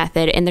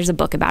 method. And there's a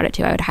book about it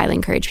too. I would highly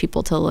encourage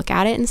people to look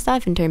at it and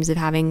stuff in terms of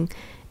having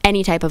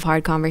any type of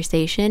hard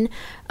conversation.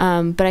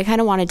 But I kind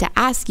of wanted to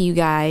ask you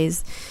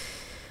guys,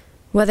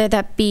 whether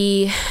that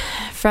be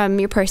from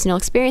your personal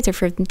experience or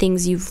from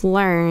things you've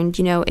learned,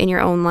 in your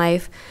own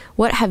life,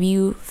 what have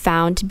you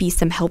found to be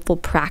some helpful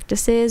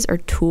practices or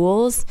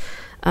tools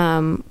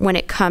when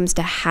it comes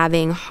to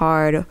having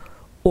hard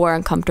or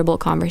uncomfortable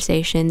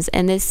conversations.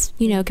 And this,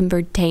 can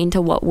pertain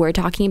to what we're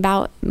talking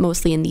about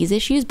mostly in these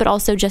issues, but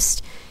also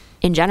just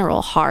in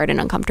general, hard and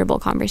uncomfortable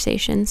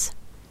conversations.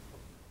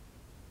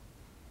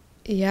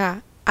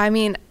 Yeah. I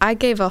mean, I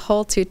gave a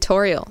whole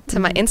tutorial to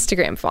my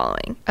Instagram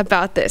following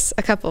about this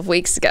a couple of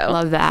weeks ago.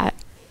 Love that.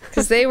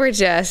 Because they were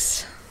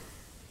just,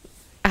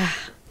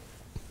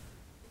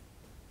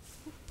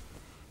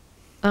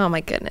 oh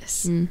my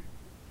goodness.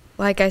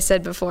 Like I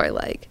said before,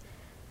 like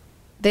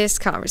this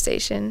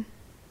conversation,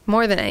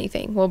 more than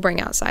anything, will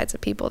bring out sides of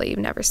people that you've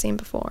never seen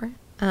before.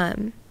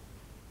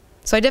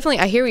 So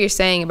I hear what you're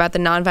saying about the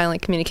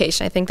nonviolent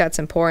communication. I think that's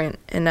important.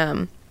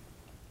 And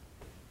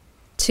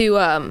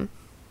to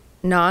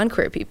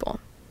non-queer people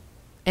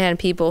and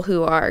people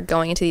who are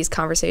going into these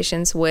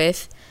conversations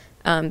with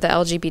the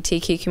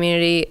LGBTQ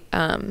community,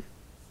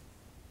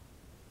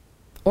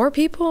 or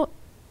people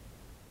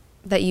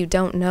that you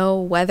don't know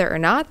whether or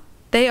not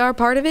they are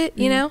part of it,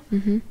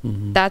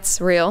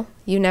 that's real.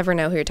 You never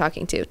know who you're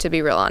talking to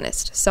be real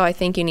honest. So I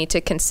think you need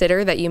to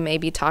consider that you may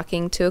be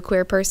talking to a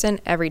queer person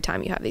every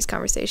time you have these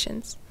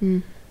conversations.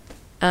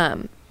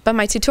 But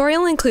my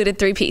tutorial included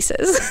 3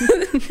 pieces,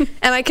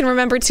 and I can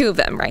remember 2 of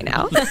them right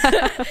now.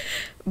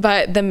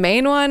 But the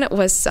main one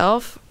was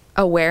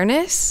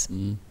self-awareness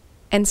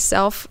and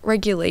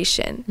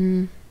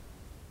self-regulation.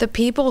 The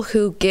people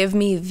who give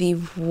me the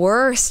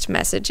worst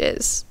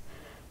messages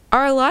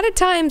are a lot of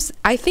times,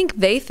 I think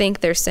they think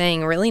they're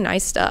saying really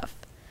nice stuff.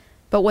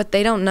 But what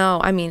they don't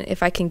know, I mean,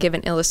 if I can give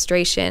an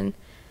illustration,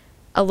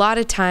 a lot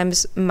of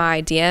times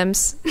my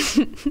DMs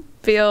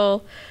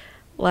feel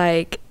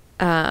like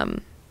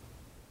a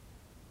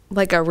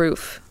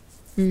roof.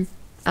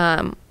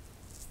 And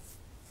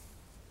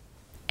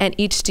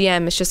each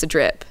DM is just a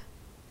drip,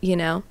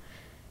 And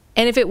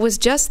if it was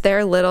just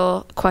their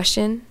little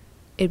question,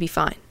 it'd be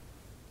fine.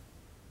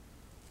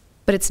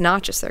 But it's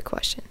not just their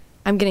question.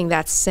 I'm getting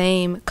that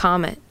same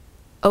comment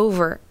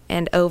over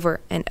and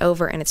over and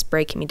over, and it's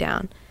breaking me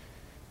down,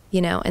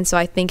 And so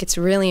I think it's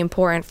really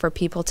important for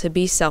people to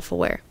be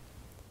self-aware.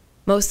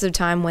 Most of the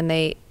time when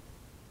they,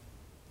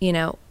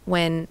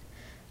 when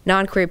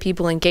non-queer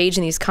people engage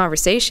in these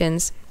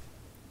conversations,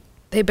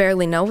 they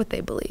barely know what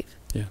they believe.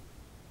 Yeah.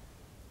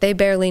 They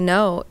barely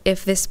know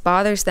if this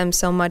bothers them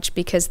so much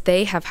because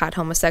they have had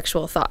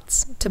homosexual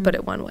thoughts, to put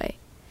it one way.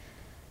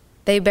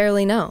 They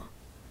barely know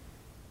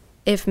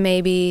if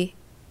maybe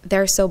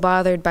they're so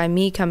bothered by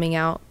me coming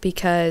out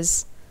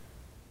because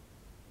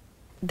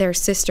their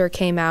sister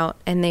came out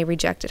and they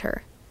rejected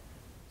her.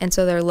 And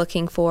so they're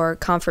looking for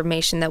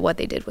confirmation that what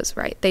they did was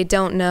right. They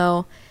don't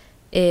know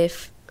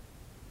if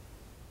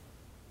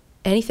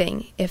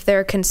anything, if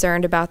they're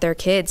concerned about their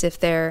kids, if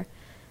they're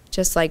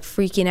just like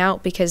freaking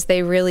out because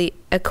they really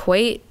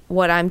equate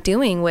what I'm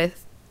doing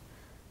with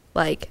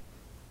like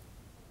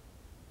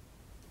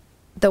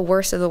the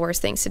worst of the worst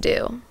things to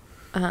do.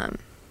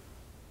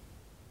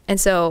 And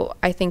so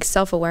I think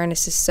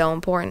self-awareness is so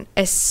important,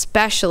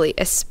 especially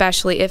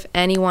if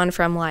anyone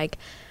from like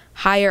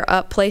higher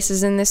up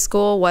places in this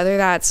school, whether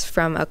that's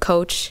from a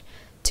coach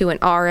to an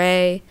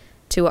RA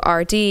to a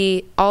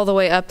RD, all the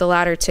way up the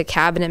ladder to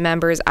cabinet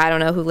members. I don't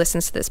know who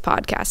listens to this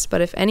podcast, but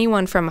if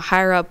anyone from a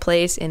higher up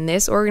place in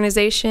this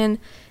organization,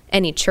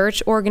 any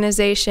church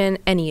organization,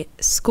 any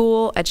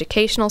school,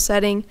 educational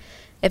setting,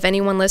 if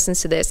anyone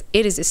listens to this,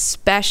 it is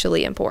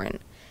especially important.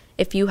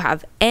 If you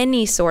have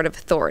any sort of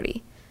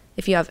authority,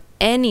 if you have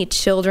any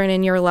children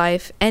in your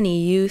life, any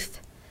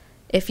youth,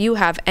 if you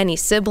have any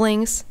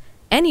siblings,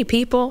 any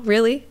people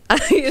really,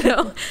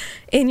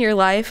 in your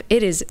life,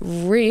 it is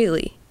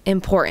really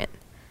important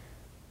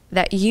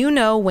that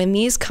when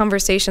these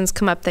conversations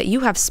come up that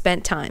you have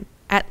spent time,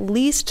 at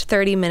least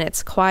 30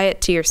 minutes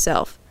quiet to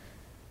yourself,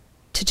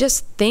 to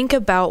just think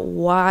about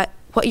what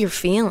you're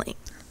feeling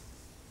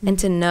and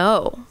to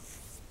know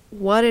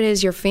what it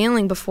is you're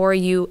feeling before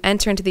you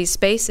enter into these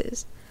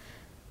spaces.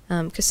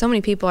 Because so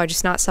many people are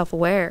just not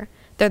self-aware.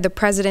 They're the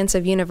presidents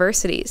of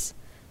universities,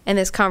 and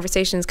this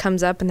conversation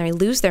comes up and they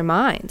lose their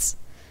minds.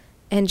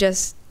 And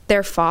just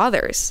their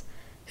fathers,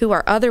 who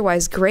are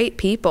otherwise great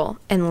people,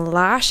 and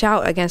lash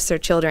out against their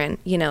children,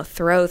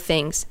 throw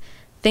things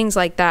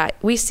like that.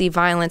 We see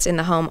violence in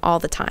the home all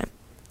the time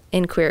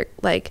in queer,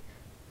 like,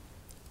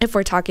 if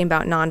we're talking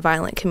about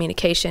nonviolent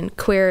communication,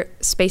 queer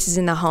spaces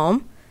in the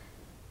home,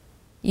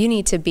 you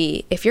need to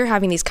be, if you're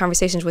having these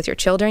conversations with your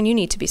children, you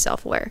need to be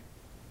self-aware.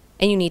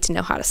 And you need to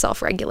know how to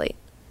self-regulate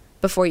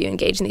before you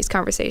engage in these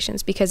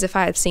conversations. Because if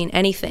I have seen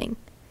anything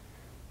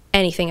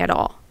at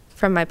all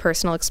from my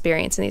personal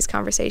experience in these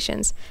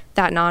conversations,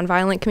 that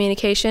nonviolent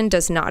communication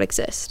does not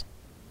exist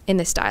in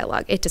this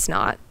dialogue. It does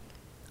not.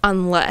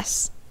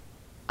 Unless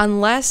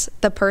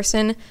the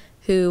person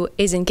who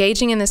is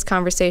engaging in this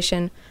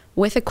conversation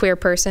with a queer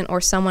person or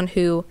someone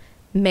who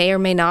may or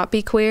may not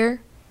be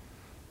queer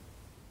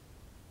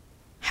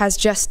has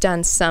just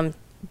done some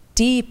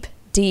deep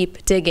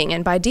digging.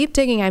 And by deep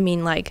digging, I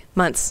mean like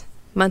months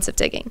of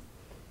digging,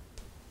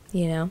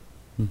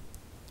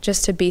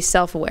 just to be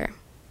self-aware.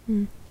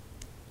 And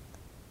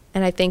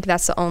I think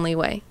that's the only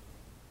way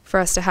for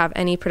us to have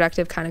any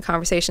productive kind of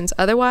conversations.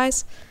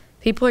 Otherwise,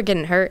 People are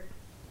getting hurt.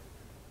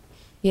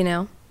 You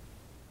know?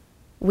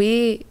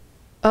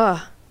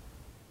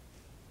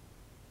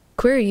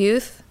 Queer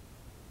youth,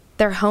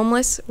 their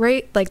homeless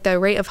rate, like the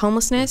rate of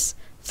homelessness,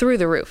 through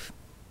the roof.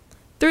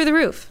 Through the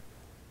roof.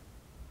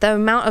 The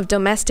amount of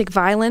domestic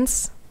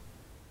violence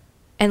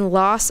and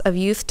loss of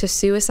youth to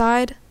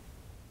suicide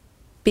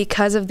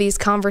because of these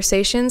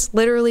conversations,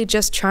 literally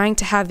just trying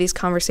to have these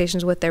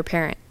conversations with their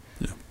parent.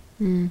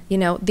 Yeah. You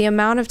know, the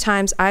amount of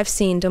times I've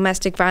seen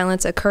domestic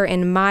violence occur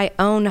in my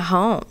own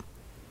home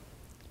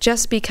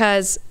just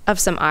because of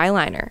some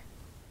eyeliner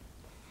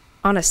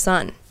on a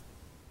son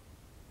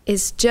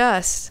is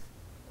just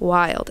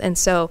wild. And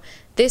so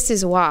this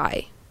is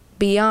why,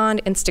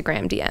 beyond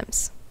Instagram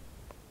DMs,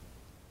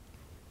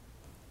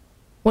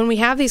 when we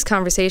have these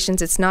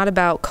conversations, it's not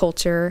about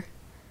culture.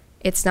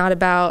 It's not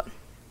about,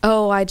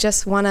 oh, I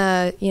just want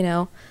to, you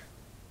know,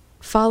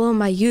 follow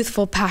my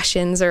youthful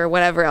passions or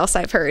whatever else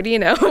I've heard, you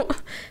know,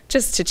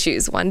 just to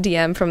choose one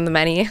DM from the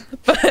many.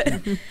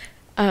 But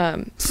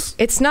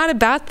it's not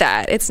about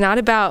that. It's not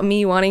about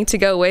me wanting to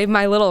go wave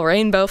my little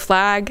rainbow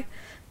flag.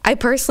 I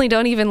personally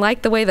don't even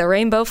like the way the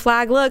rainbow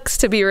flag looks,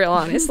 to be real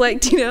honest.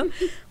 Like, you know,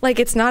 like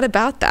it's not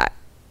about that.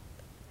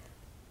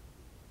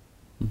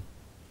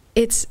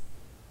 It's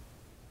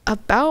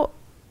about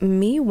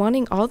me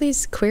wanting all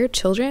these queer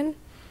children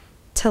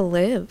to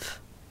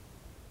live.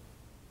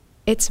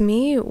 It's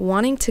me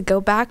wanting to go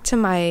back to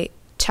my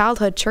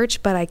childhood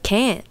church, but I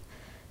can't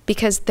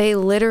because they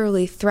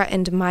literally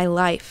threatened my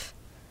life.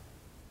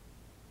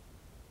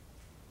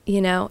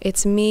 You know,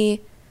 it's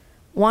me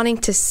wanting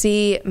to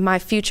see my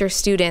future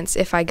students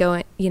if I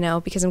go, you know,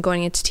 because I'm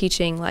going into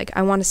teaching, like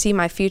I want to see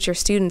my future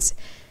students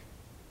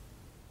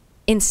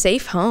in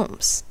safe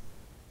homes,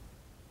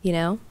 you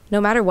know, no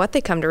matter what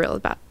they come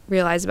to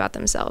realize about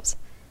themselves.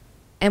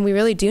 And we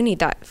really do need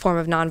that form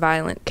of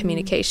nonviolent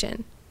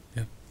communication.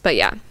 Yeah. But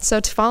yeah, so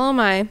to follow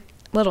my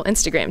little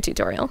Instagram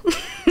tutorial,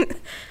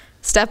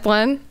 step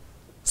 1,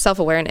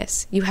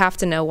 self-awareness. You have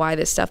to know why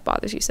this stuff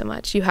bothers you so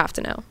much. You have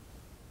to know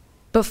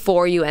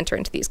before you enter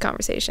into these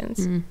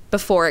conversations,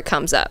 before it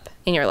comes up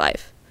in your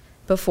life,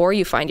 before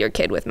you find your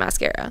kid with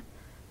mascara,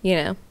 you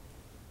know,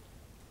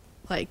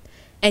 like,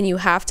 and you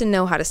have to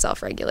know how to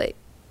self-regulate.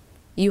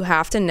 You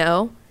have to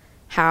know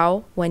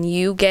how, when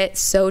you get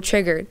so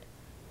triggered,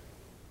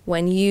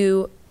 when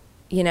you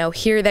know,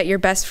 hear that your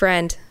best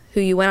friend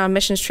who you went on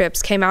missions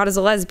trips came out as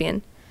a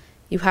lesbian,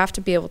 you have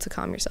to be able to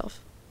calm yourself.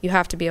 You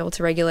have to be able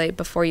to regulate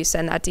before you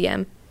send that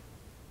DM,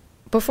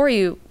 before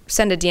you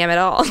send a DM at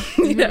all,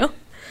 you know?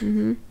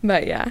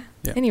 But yeah.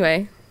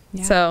 Anyway,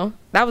 so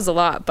that was a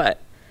lot, but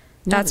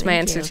that's my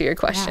answer to your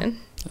question.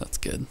 Yeah. That's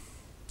good.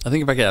 I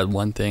think if I could add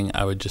one thing,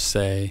 I would just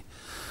say,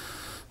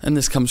 and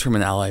this comes from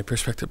an ally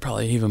perspective,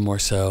 probably even more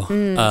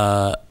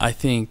so. I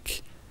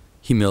think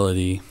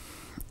humility,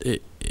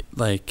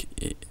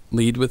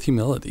 lead with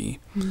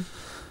humility.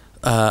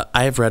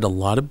 I have read a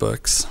lot of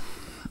books.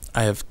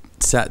 I have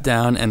sat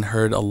down and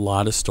heard a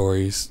lot of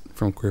stories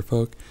from queer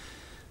folk,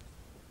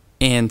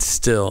 and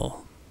still,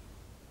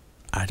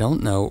 I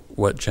don't know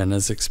what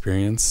Jenna's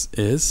experience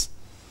is.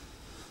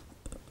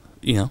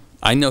 You know,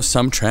 I know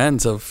some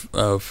trends of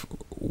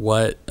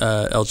what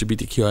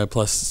LGBTQI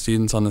plus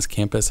students on this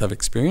campus have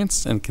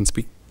experienced and can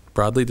speak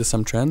broadly to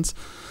some trends.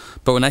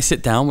 But when I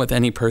sit down with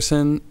any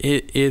person,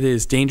 it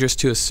is dangerous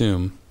to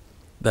assume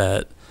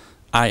that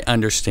I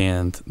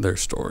understand their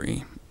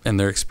story and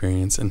their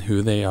experience and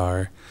who they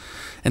are.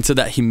 And so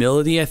that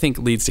humility, I think,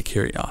 leads to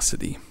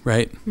curiosity,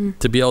 right?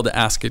 To be able to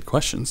ask good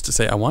questions, to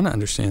say, I want to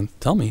understand,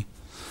 tell me.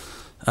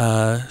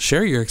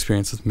 Share your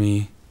experience with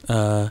me.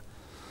 I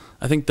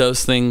think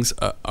those things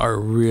are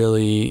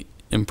really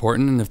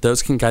important, and if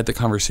those can guide the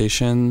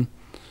conversation,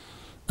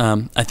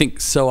 I think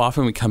so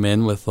often we come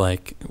in with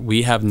like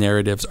we have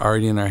narratives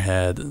already in our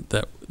head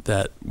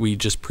that we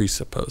just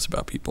presuppose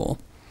about people,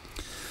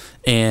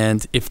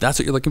 and if that's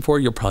what you're looking for,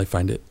 you'll probably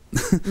find it.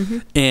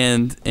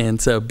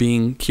 And so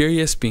being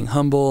curious, being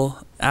humble,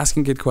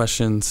 asking good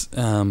questions.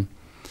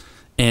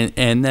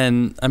 And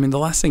then, I mean, the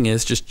last thing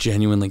is just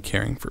genuinely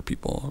caring for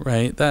people,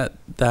 right?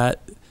 That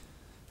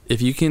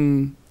if you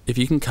can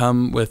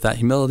come with that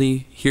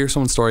humility, hear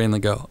someone's story and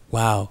then go,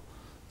 wow,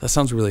 that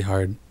sounds really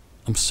hard.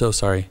 I'm so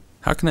sorry.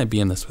 How can I be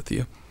in this with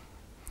you?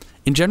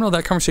 In general,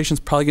 that conversation's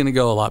probably going to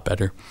go a lot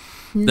better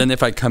than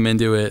if I come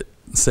into it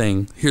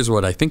saying, here's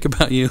what I think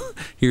about you.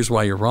 Here's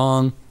why you're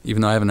wrong,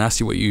 even though I haven't asked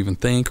you what you even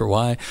think or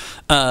why.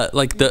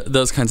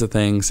 Those kinds of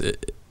things.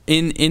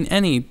 In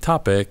any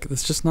topic,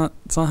 it's not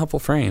a helpful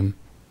frame.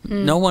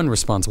 No one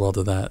responds well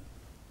to that.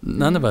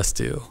 None of us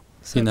do,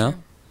 so you know?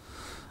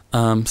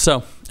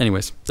 So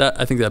anyways,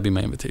 I think that'd be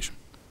my invitation.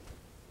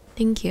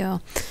 Thank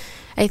you.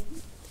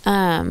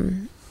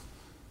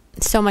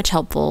 So much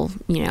helpful,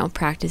 you know,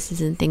 practices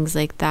and things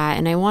like that.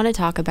 And I want to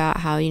talk about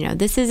how, you know,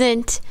 this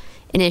isn't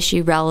an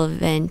issue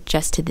relevant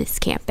just to this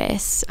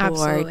campus.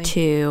 Absolutely. Or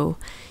to,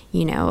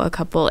 you know,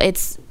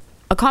 it's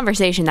a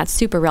conversation that's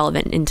super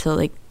relevant into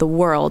like the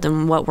world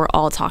and what we're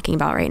all talking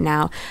about right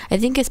now. I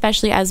think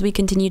especially as we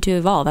continue to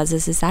evolve as a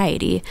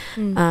society,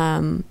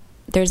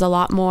 there's a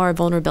lot more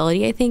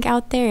vulnerability, I think,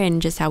 out there in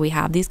just how we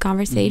have these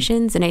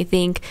conversations. And I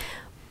think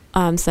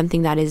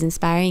something that is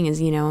inspiring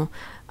is, a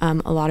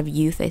lot of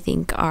youth, I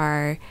think,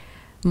 are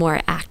more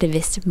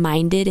activist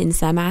minded in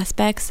some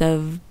aspects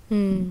of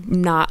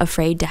not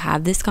afraid to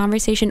have this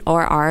conversation,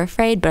 or are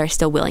afraid but are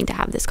still willing to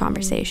have this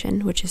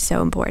conversation, which is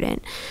so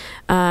important.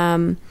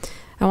 I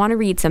want to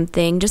read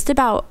something just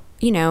about,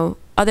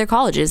 other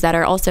colleges that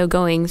are also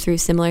going through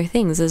similar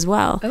things as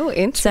well. Oh,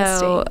 interesting.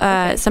 So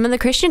some of the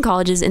Christian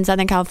colleges in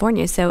Southern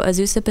California. So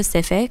Azusa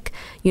Pacific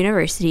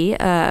University,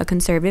 a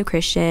conservative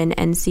Christian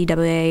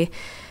NCAA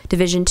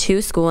Division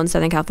II school in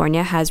Southern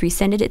California, has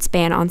rescinded its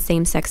ban on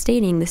same-sex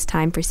dating, this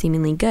time for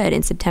seemingly good.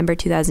 In September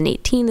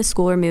 2018, the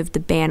school removed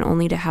the ban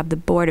only to have the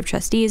Board of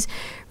Trustees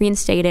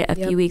reinstate it a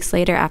few weeks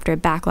later after a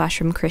backlash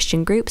from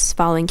Christian groups.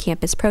 Following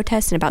campus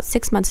protests and about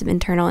 6 months of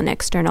internal and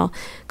external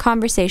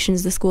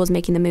conversations, the school is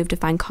making the move to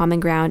find common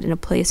ground and a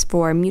place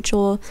for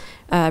mutual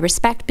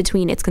respect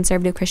between its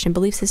conservative Christian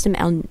belief system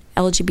and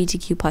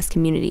LGBTQ plus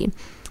community.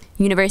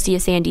 University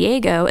of San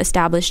Diego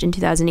established in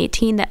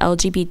 2018 the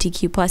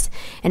LGBTQ plus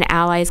and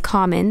Allies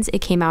Commons. It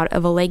came out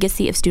of a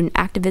legacy of student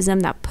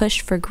activism that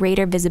pushed for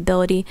greater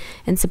visibility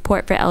and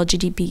support for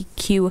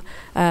LGBTQ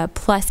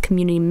plus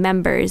community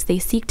members. They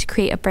seek to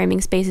create affirming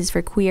spaces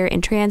for queer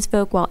and trans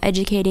folk while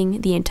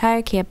educating the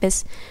entire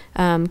campus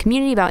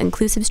community about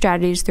inclusive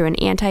strategies through an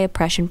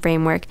anti-oppression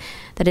framework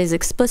that is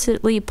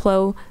explicitly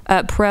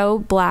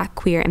pro-Black,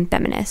 queer, and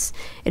feminist.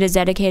 It is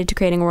dedicated to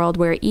creating a world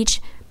where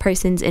each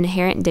person's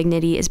inherent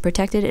dignity is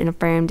protected and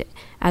affirmed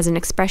as an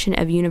expression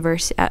of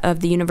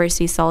the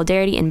university's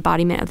solidarity and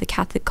embodiment of the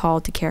Catholic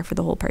call to care for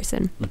the whole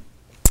person.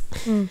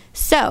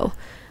 So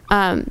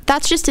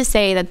that's just to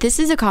say that this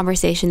is a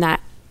conversation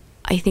that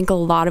I think a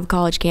lot of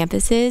college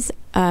campuses,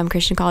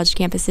 Christian college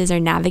campuses, are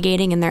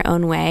navigating in their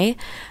own way.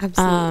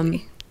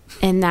 Absolutely.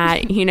 And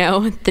that,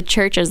 the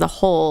church as a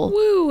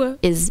whole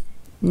is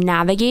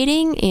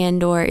navigating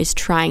and or is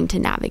trying to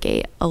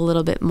navigate a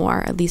little bit more.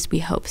 At least we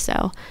hope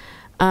so.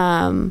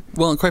 And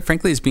quite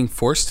frankly, it's being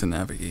forced to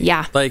navigate.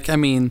 Yeah.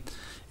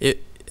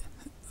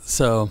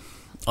 So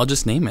I'll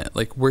just name it.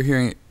 Like, we're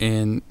hearing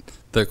in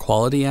the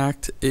Equality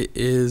Act, it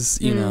is,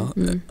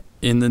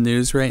 in the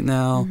news right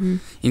now.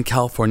 In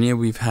California,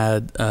 we've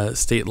had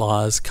state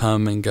laws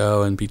come and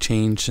go and be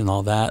changed and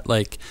all that.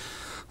 Like,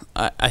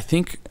 I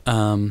think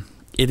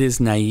it is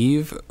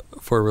naive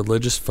for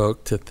religious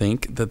folk to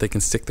think that they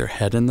can stick their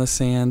head in the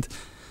sand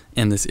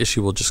and this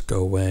issue will just go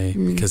away,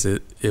 because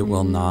it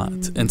will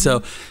not. And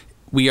so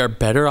we are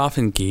better off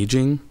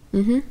engaging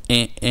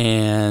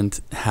and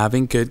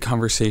having good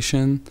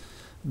conversation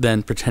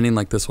than pretending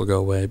like this will go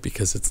away,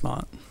 because it's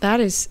not. That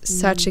is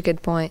such a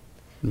good point.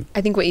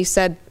 I think what you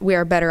said, we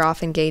are better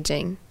off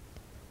engaging.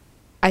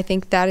 I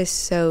think that is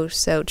so,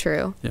 so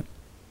true. Yep.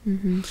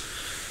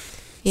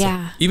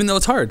 Yeah. So, even though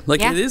it's hard,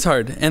 it is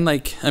hard. And the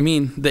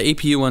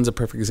APU one's a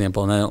perfect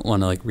example, and I don't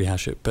want to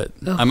rehash it, but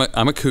I'm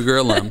a Cougar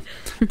alum.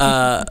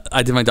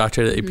 I did my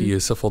doctorate at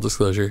APU, so full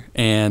disclosure.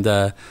 And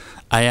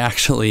I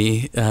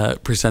actually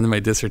presented my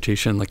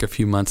dissertation a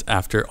few months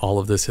after all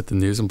of this hit the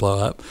news and blow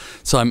up.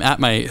 So I'm at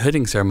my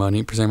hooding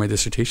ceremony presenting my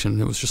dissertation,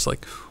 and it was just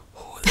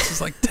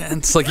this is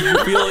tense. You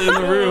can feel it in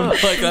the room.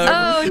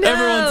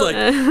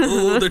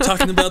 Everyone's they're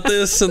talking about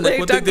this and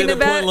what they did at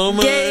Point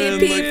Loma. Gay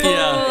people.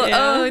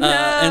 Oh no.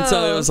 And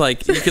so it was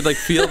you could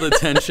feel the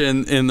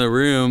tension in the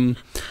room.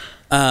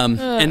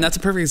 And that's a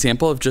perfect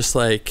example of just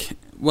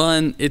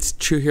and it's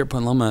true here at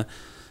Point Loma.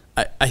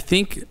 I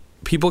think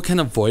people can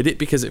avoid it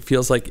because it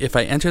feels like if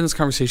I enter this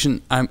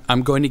conversation,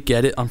 I'm going to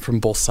get it from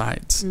both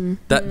sides.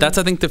 That's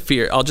I think the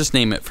fear. I'll just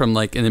name it from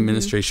an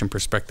administration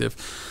perspective.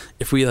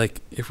 If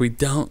we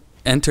don't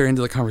enter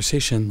into the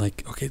conversation,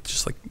 okay,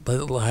 just let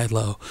it lie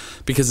low,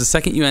 because the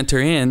second you enter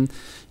in,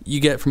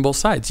 you get it from both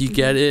sides. You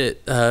get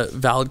it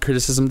valid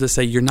criticism to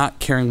say you're not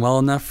caring well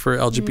enough for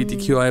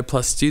LGBTQI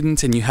plus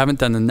students, and you haven't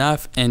done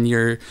enough, and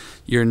you're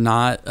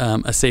not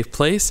a safe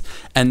place.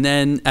 And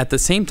then at the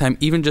same time,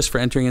 even just for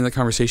entering into the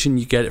conversation,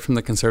 you get it from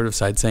the conservative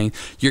side saying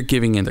you're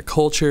giving into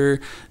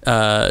culture.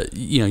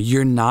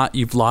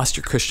 You've lost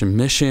your Christian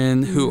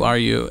mission. Who are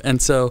you?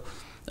 And so,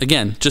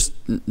 again, just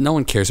no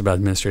one cares about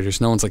administrators.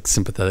 No one's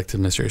sympathetic to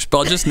administrators, but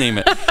I'll just name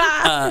it.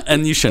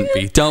 And you shouldn't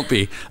be. Don't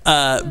be.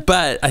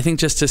 But I think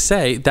just to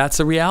say that's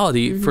a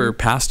reality for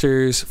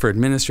pastors, for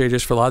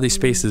administrators, for a lot of these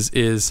spaces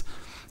is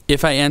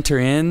if I enter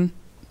in,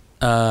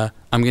 I'm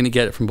going to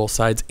get it from both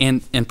sides.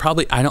 And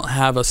probably I don't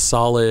have a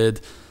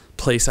solid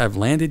place I've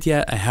landed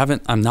yet.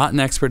 I'm not an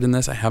expert in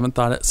this. I haven't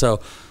thought it.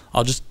 So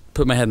I'll just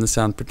put my head in the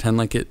sand, pretend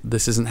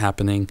this isn't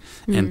happening,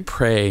 and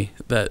pray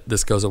that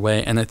this goes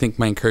away. And I think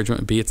my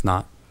encouragement would be it's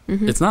not.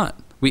 It's not.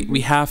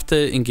 We have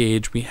to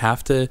engage. We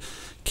have to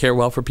care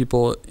well for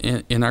people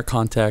in our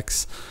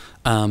context.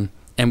 And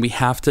we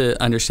have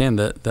to understand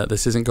that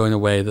this isn't going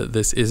away, that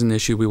this is an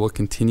issue we will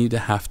continue to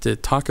have to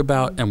talk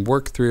about and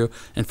work through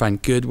and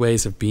find good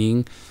ways of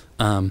being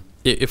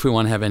if we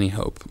want to have any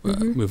hope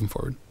moving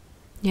forward.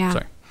 Yeah.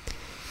 Sorry.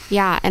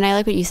 Yeah, and I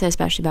like what you said,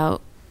 especially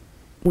about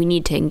we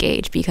need to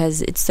engage,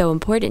 because it's so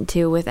important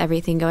too with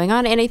everything going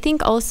on. And I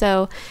think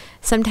also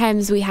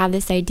sometimes we have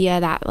this idea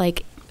that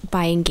like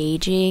by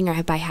engaging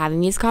or by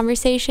having these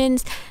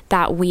conversations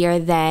that we are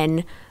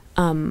then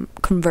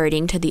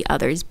converting to the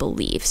other's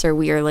beliefs, or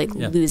we are like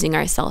losing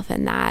ourselves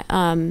in that.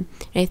 And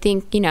I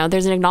think,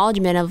 there's an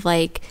acknowledgement of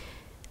like,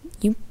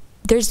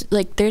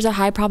 there's a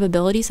high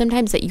probability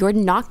sometimes that you're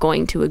not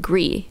going to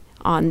agree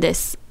on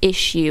this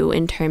issue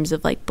in terms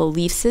of like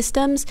belief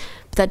systems,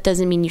 but that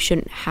doesn't mean you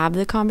shouldn't have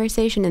the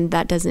conversation, and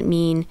that doesn't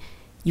mean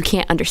you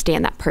can't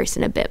understand that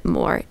person a bit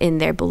more in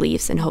their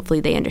beliefs, and hopefully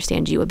they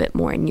understand you a bit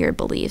more in your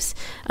beliefs.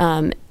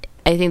 I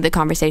think the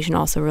conversation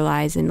also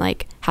relies in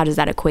like, how does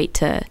that equate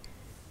to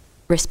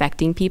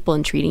respecting people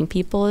and treating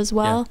people as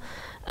well?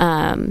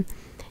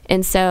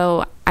 And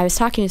so I was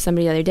talking to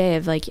somebody the other day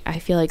of like, I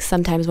feel like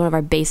sometimes one of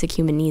our basic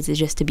human needs is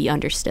just to be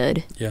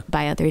understood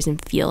by others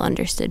and feel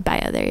understood by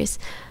others.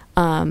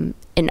 And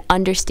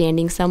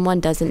understanding someone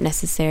doesn't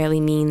necessarily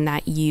mean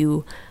that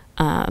you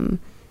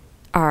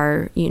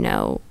are,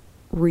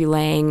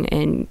 relaying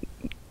and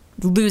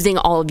losing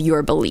all of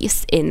your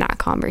beliefs in that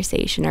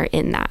conversation or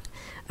in that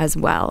as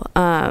well.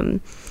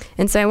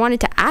 And so I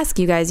wanted to ask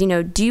you guys,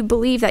 do you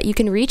believe that you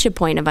can reach a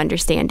point of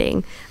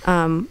understanding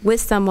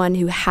with someone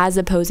who has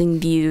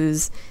opposing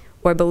views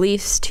or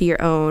beliefs to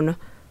your own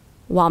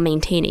while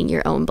maintaining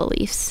your own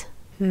beliefs?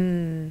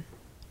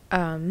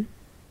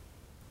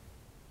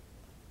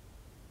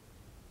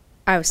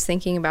 I was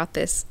thinking about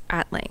this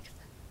at length,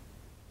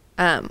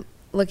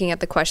 looking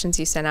at the questions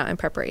you sent out in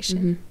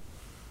preparation.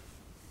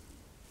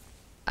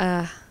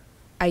 I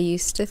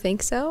used to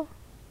think so.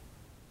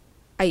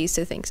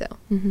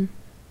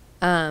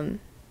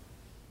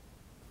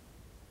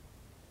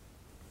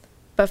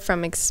 But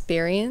from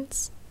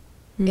experience,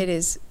 it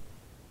is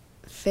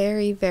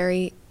very,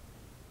 very,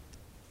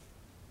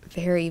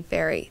 very,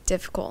 very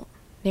difficult,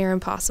 near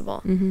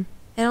impossible, and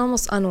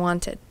almost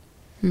unwanted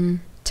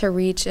to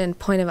reach a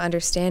point of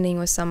understanding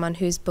with someone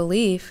whose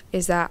belief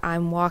is that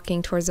I'm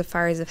walking towards the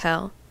fires of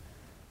hell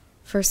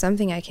for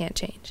something I can't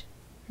change.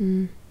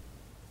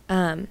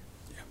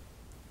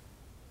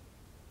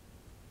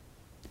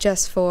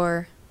 Just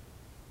for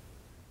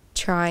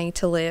trying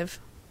to live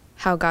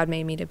how God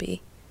made me to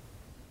be.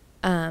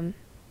 I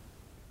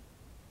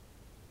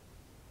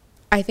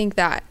think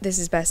that this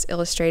is best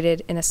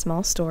illustrated in a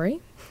small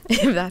story,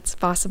 if that's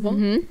possible.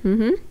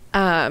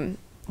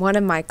 One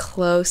of my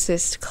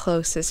closest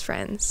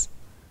friends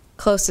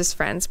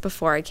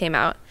before I came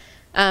out,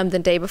 the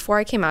day before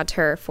I came out to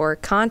her, for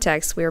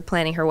context, we were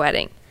planning her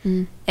wedding.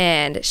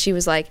 And she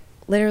was like,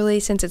 literally,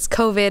 since it's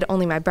COVID,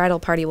 only my bridal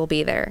party will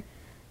be there,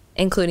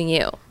 including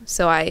you.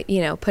 So I,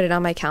 put it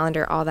on my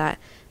calendar, all that.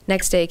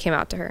 Next day, I came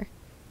out to her.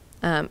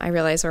 I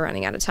realized we're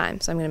running out of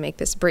time, so I'm going to make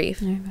this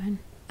brief.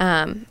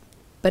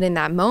 But in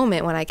that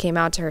moment, when I came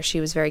out to her, she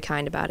was very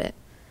kind about it.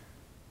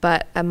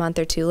 But a month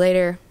or two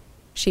later,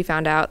 she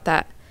found out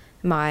that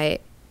my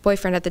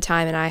boyfriend at the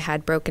time and I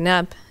had broken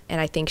up, and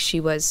I think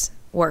she was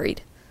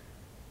worried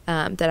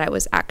that I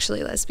was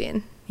actually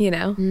lesbian,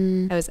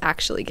 I was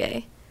actually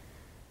gay.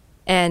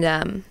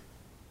 And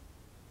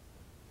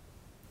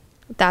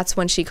that's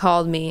when she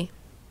called me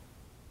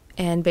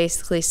and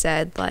basically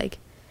said, like,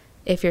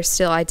 if you're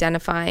still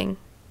identifying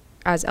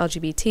as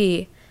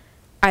LGBT,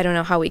 I don't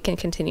know how we can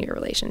continue your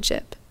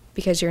relationship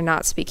because you're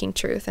not speaking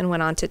truth, and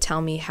went on to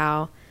tell me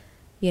how,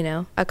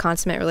 a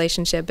consummate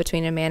relationship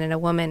between a man and a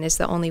woman is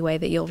the only way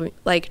that you'll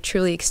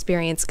truly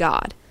experience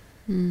God.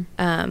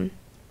 And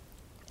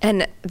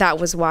that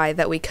was why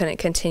that we couldn't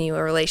continue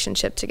a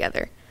relationship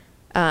together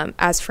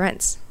as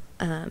friends.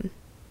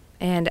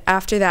 And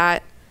after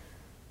that,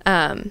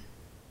 I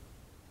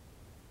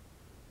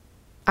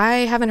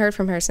haven't heard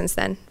from her since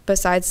then,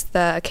 besides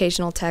the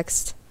occasional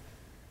text.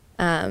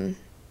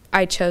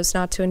 I chose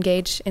not to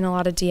engage in a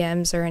lot of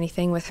DMs or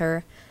anything with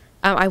her.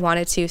 I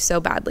wanted to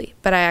so badly,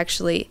 but I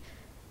actually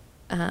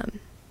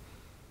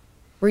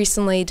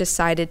recently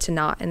decided to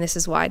not, and this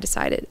is why I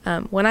decided.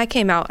 When I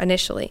came out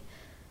initially,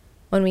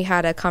 when we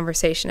had a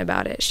conversation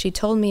about it, she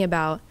told me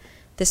about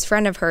this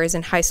friend of hers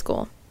in high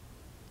school,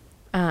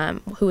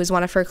 who was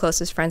one of her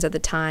closest friends at the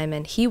time,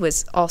 and he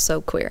was also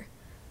queer.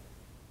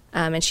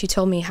 And she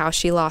told me how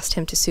she lost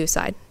him to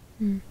suicide.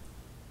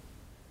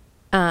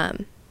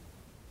 And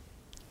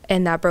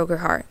that broke her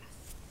heart.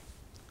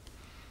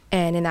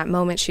 And in that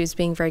moment, she was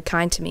being very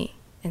kind to me.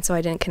 And so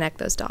I didn't connect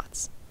those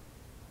dots.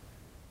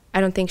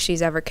 I don't think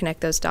she's ever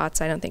connect those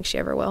dots. I don't think she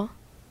ever will.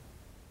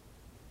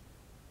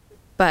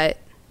 But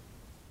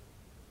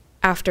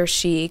after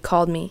she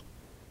called me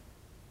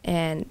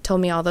and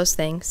told me all those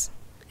things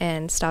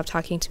and stopped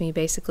talking to me,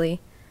 basically,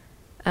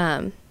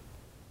 I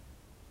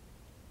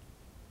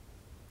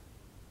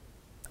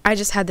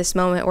just had this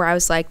moment where I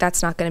was like,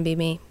 that's not going to be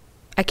me.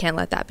 I can't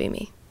let that be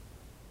me.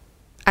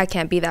 I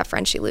can't be that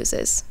friend she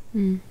loses.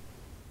 And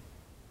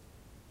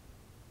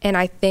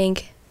I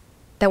think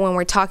that when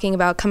we're talking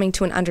about coming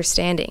to an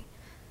understanding,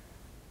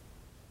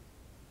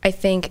 I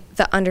think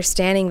the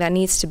understanding that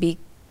needs to be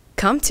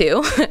come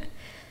to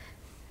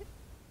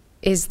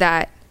is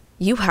that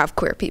you have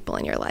queer people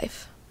in your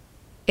life.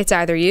 It's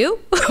either you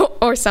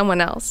or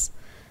someone else.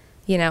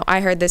 I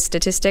heard this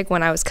statistic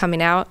when I was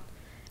coming out.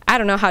 I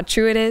don't know how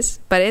true it is,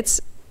 but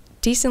it's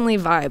decently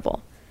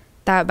viable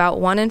that about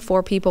 1 in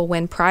 4 people,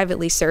 when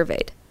privately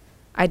surveyed,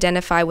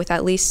 identify with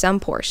at least some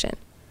portion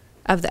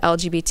of the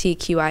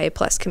LGBTQIA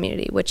plus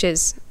community, which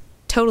is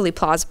totally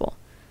plausible.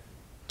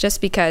 Just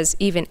because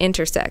even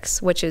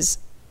intersex, which is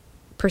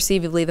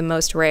perceivably the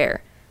most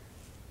rare,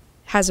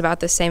 has about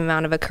the same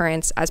amount of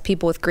occurrence as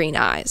people with green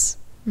eyes.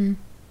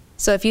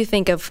 So if you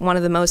think of one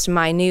of the most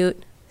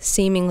minute,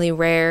 seemingly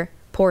rare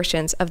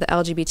portions of the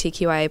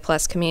LGBTQIA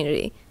plus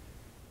community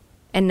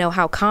and know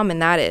how common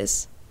that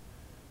is,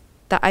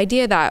 the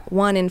idea that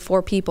 1 in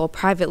 4 people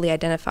privately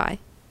identify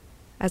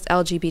as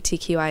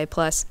LGBTQIA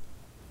plus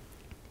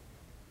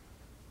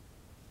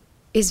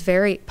is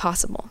very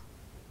possible.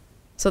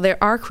 So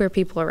there are queer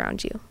people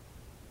around you.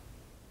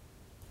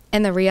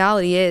 And the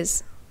reality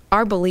is,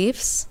 our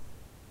beliefs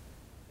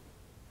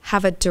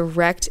have a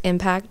direct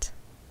impact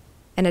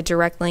and a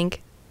direct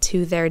link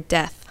to their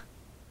death.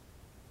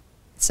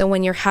 So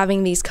when you're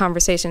having these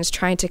conversations,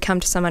 trying to come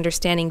to some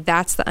understanding,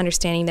 that's the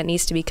understanding that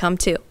needs to be come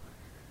to.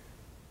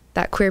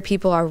 That queer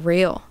people are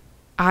real.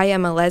 I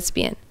am a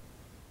lesbian.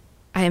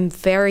 I am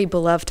very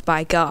beloved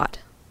by God.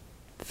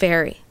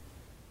 Very.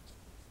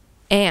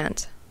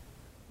 And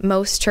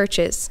most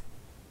churches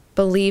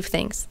believe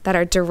things that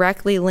are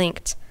directly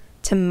linked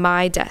to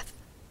my death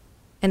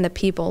and the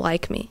people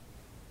like me.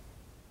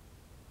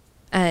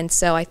 And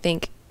so I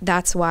think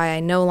that's why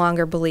I no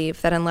longer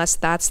believe that unless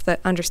that's the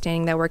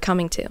understanding that we're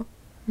coming to,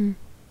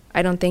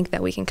 I don't think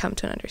that we can come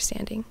to an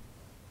understanding.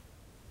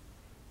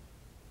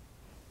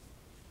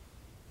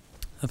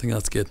 I think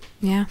that's good.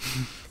 Yeah.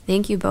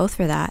 Thank you both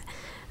for that.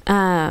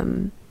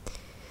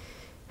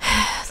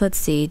 Let's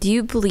see. Do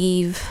you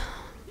believe,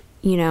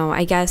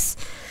 I guess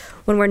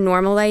when we're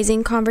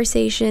normalizing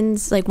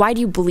conversations, like, why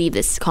do you believe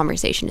this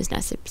conversation is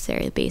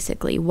necessary,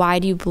 basically? Why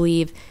do you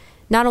believe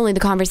not only the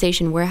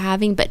conversation we're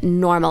having, but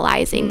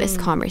normalizing this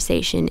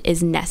conversation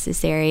is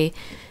necessary?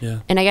 Yeah.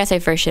 And I guess I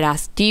first should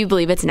ask, do you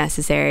believe it's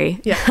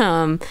necessary?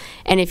 Yeah.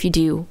 And if you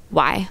do,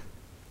 why?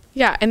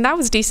 Yeah, and that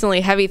was a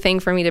decently heavy thing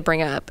for me to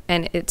bring up,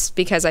 and it's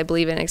because I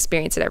believe and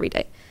experience it every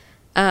day.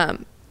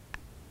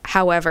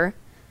 However,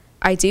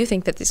 I do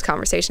think that these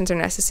conversations are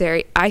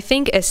necessary. I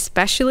think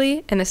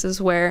especially, and this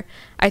is where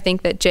I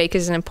think that Jake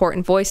is an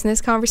important voice in this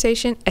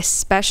conversation,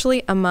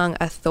 especially among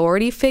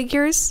authority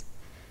figures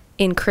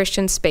in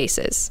Christian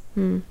spaces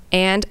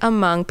and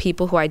among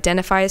people who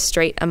identify as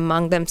straight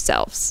among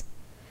themselves.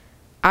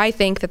 I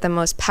think that the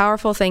most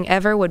powerful thing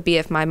ever would be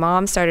if my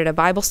mom started a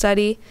Bible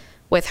study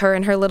with her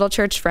and her little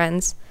church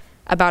friends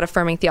about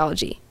affirming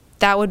theology.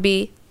 That would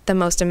be the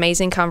most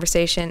amazing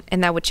conversation,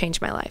 and that would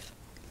change my life.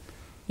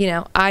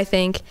 I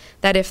think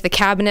that if the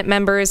cabinet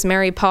members,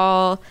 Mary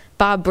Paul,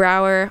 Bob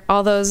Brower,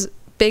 all those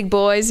big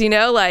boys,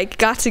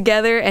 got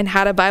together and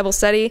had a Bible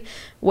study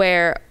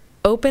where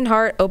open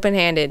heart, open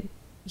handed,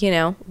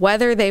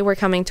 whether they were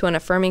coming to an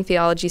affirming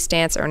theology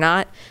stance or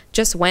not,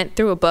 just went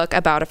through a book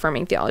about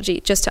affirming theology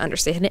just to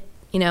understand it.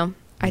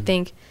 I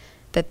think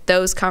that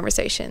those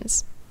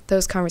conversations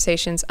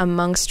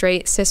among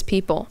straight cis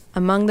people,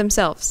 among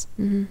themselves,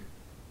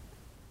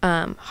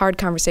 hard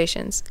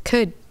conversations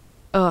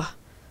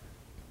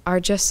are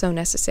just so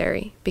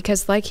necessary.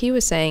 Because like he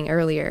was saying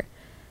earlier,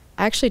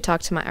 I actually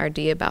talked to my RD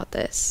about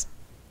this.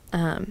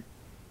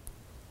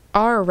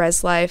 Our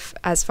res life,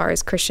 as far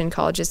as Christian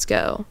colleges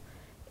go,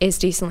 is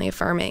decently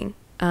affirming,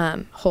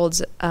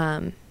 holds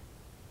at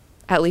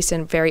least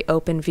a very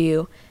open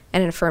view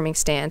and an affirming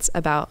stance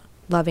about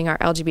loving our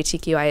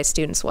LGBTQIA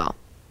students well.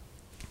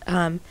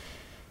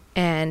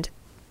 And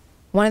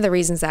one of the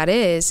reasons that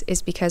is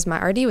because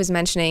my RD was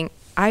mentioning,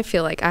 I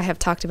feel like I have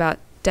talked about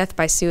death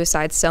by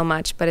suicide so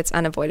much, but it's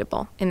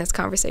unavoidable in this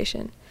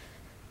conversation.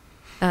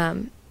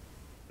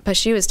 But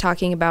she was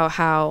talking about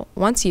how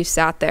once you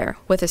sat there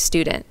with a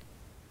student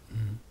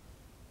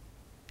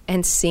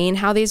and seen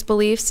how these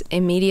beliefs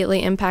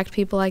immediately impact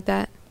people like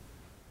that,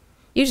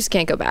 you just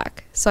can't go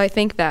back. So I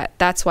think that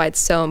that's why it's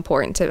so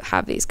important to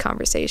have these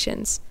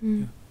conversations.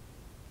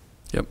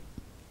 Yep.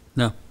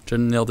 No,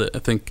 Jen nailed it. I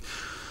think,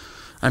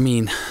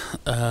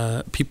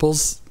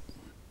 people's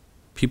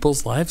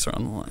lives are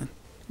on the line.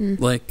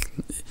 Like,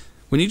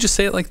 when you just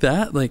say it like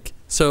that,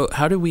 so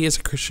how do we as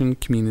a Christian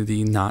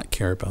community not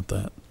care about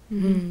that?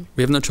 We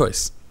have no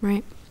choice.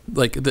 Right.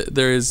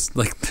 There is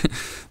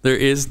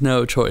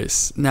no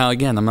choice. Now,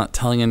 again, I'm not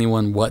telling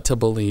anyone what to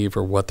believe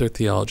or what their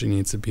theology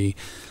needs to be,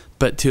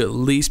 but to at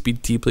least be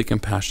deeply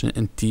compassionate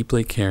and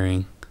deeply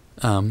caring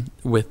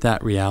with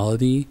that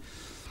reality.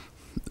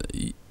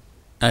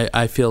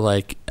 I feel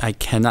like I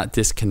cannot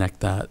disconnect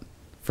that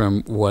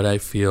from what I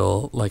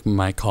feel like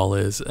my call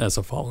is as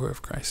a follower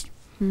of Christ.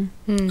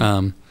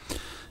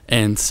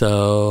 And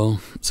so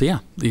yeah,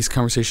 these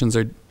conversations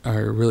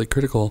are really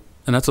critical,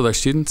 and that's with our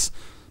students.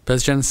 But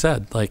as Jenna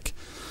said, I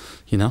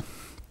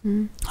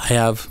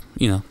have,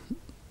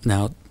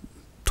 now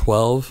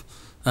 12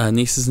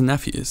 nieces and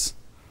nephews.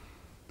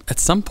 At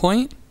some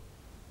point,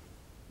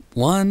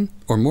 one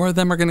or more of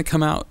them are going to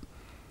come out.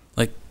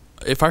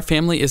 If our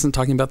family isn't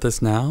talking about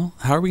this now,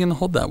 how are we going to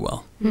hold that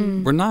well?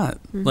 We're not.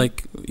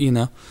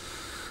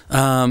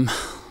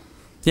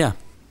 Yeah.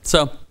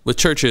 So with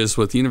churches,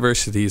 with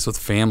universities, with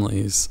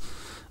families,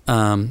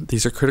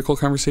 these are critical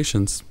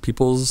conversations.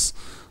 People's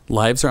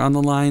lives are on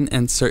the line,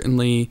 and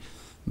certainly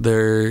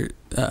their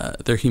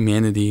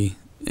humanity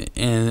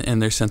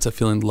and their sense of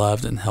feeling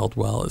loved and held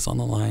well is on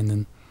the line.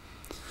 And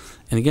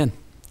again,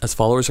 as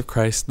followers of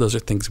Christ, those are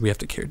things we have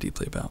to care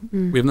deeply about.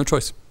 We have no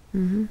choice.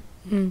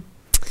 Mm-hmm.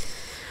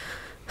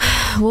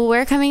 Well,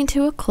 we're coming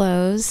to a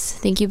close.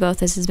 Thank you both.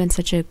 This has been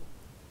such a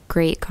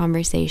great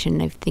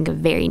conversation. I think a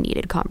very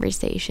needed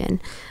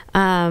conversation.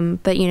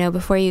 But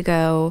before you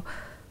go,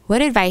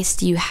 what advice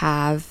do you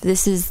have?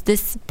 This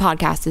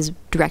podcast is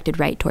directed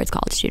right towards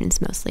college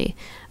students mostly.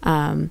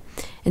 And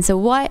so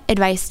what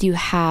advice do you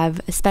have,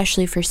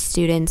 especially for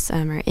students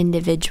or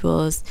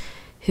individuals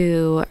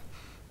who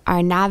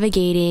are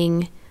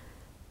navigating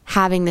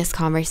having this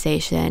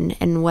conversation,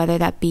 and whether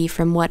that be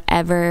from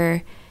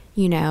whatever,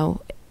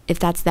 if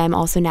that's them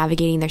also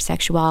navigating their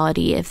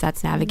sexuality, if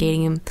that's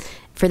navigating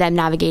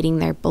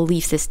their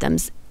belief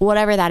systems,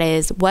 whatever that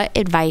is, what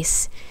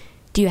advice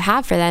do you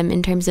have for them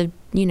in terms of,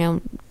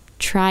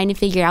 trying to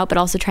figure out, but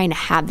also trying to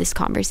have this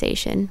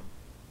conversation?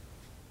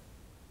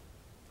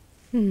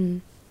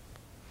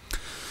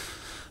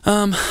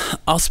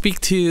 I'll speak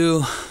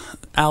to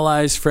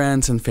allies,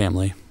 friends, and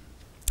family.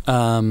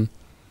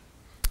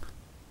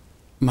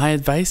 My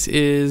advice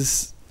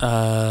is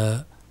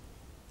love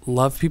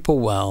people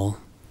well.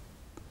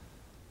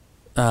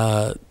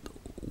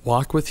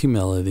 Walk with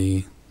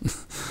humility.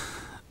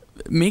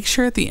 Make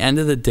sure at the end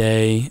of the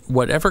day,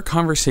 whatever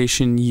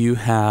conversation you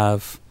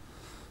have,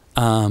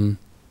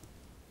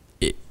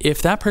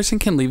 if that person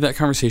can leave that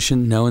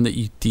conversation knowing that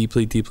you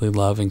deeply, deeply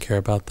love and care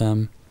about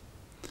them,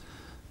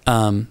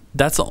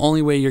 that's the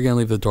only way you're going to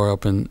leave the door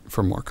open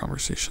for more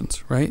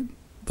conversations, right?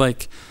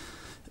 Like,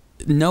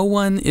 no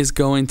one is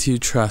going to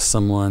trust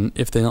someone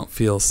if they don't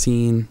feel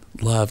seen,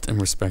 loved, and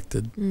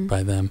respected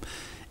by them.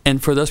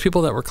 And for those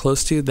people that we're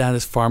close to, that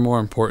is far more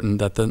important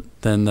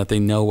than that they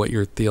know what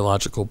your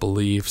theological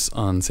beliefs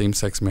on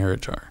same-sex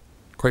marriage are,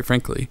 quite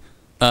frankly.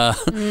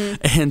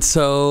 And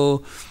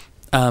so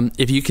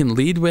if you can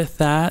lead with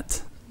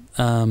that,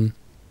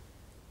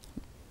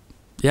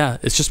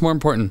 it's just more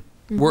important.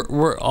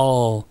 We're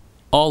all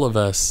of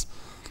us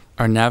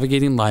are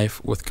navigating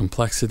life with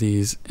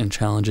complexities and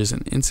challenges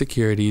and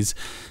insecurities.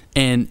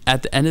 And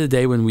at the end of the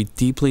day, when we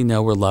deeply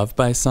know we're loved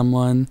by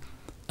someone,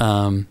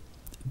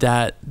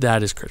 that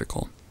is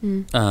critical.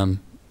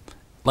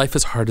 Life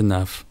is hard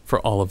enough for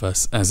all of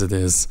us as it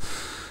is.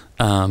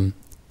 When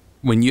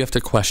you have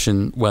to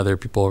question whether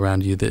people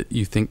around you that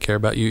you think care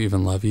about you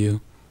even love you,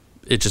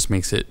 it just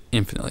makes it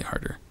infinitely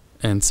harder.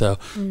 And so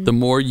the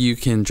more you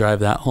can drive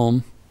that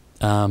home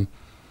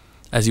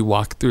as you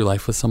walk through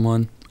life with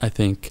someone, I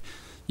think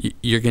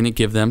you're going to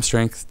give them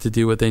strength to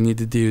do what they need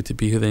to do, to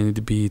be who they need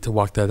to be, to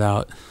walk that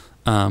out.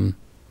 And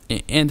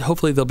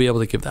hopefully they'll be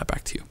able to give that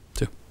back to you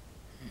too.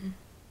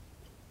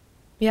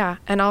 Yeah,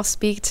 and I'll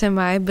speak to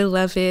my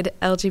beloved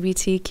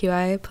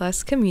LGBTQI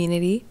plus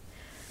community.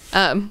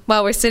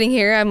 While we're sitting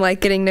here, I'm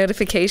like getting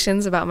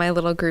notifications about my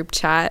little group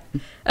chat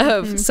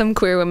of some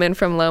queer women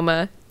from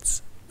Loma.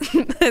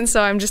 And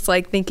so I'm just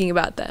like thinking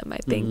about them, I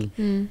think.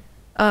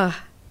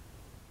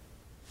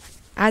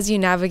 As you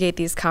navigate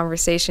these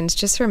conversations,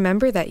 just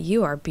remember that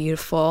you are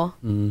beautiful,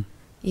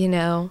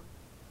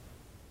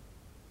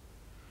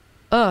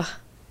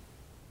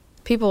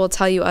 People will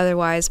tell you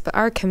otherwise, but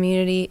our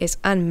community is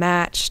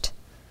unmatched.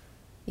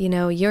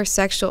 Your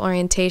sexual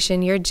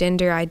orientation, your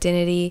gender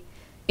identity,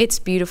 it's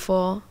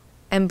beautiful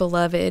and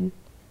beloved.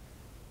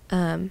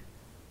 And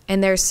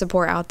there's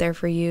support out there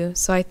for you.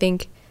 So I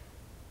think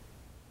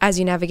as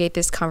you navigate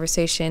this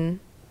conversation,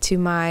 to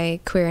my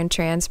queer and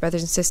trans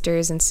brothers and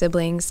sisters and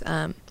siblings,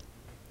 I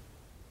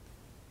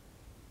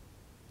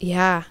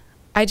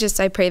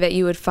pray that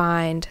you would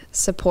find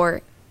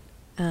support,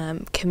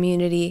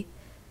 community,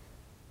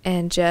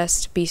 and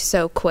just be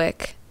so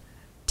quick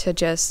to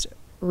just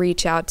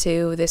reach out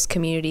to this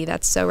community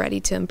that's so ready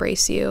to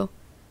embrace you.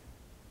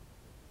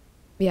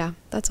 Yeah,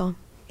 that's all.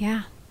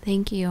 Yeah,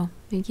 thank you.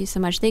 Thank you so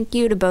much. Thank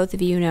you to both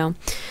of you,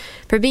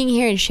 for being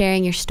here and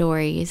sharing your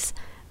stories.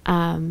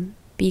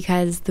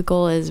 Because the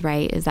goal is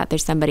that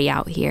there's somebody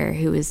out here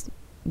who is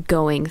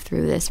going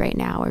through this right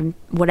now, or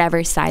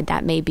whatever side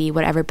that may be,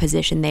 whatever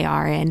position they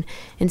are in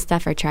and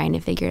stuff, are trying to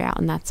figure it out.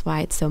 And that's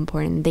why it's so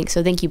important.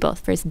 Thank you both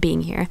for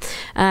being here.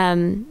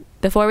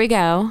 Before we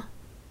go,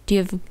 do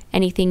you have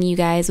anything you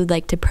guys would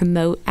like to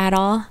promote at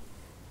all?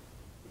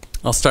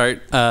 I'll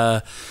start.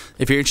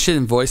 If you're interested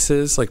in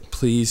Voices,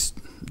 please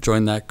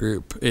join that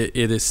group. It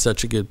is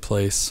such a good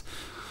place.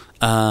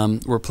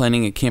 We're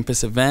planning a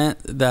campus event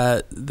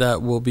that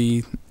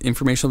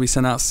information will be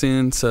sent out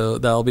soon, so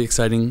that'll be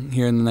exciting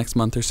here in the next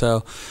month or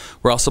so.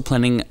 We're also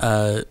planning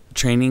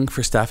training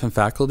for staff and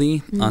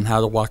faculty on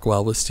how to walk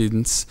well with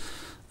students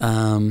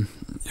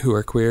who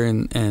are queer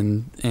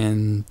and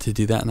to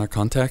do that in our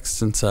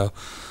context. And so,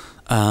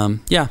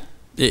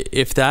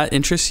 if that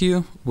interests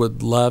you,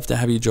 would love to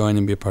have you join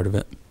and be a part of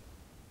it.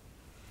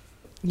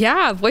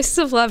 Yeah, Voices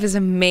of Love is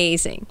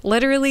amazing.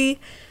 Literally,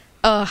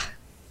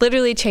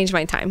 literally changed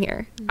my time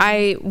here.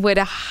 I would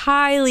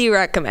highly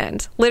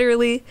recommend,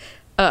 literally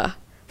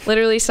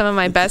some of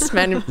my best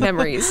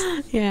memories.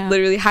 Yeah.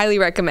 Literally highly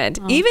recommend.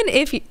 Even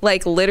if,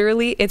 like,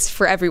 literally it's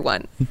for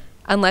everyone.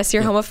 Unless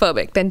you're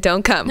homophobic, then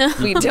don't come.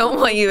 We don't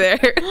want you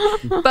there.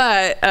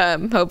 But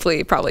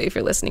hopefully, probably if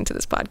you're listening to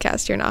this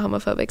podcast, you're not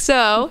homophobic.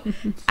 So,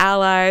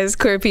 allies,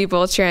 queer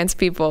people, trans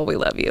people, we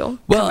love you.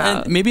 Well,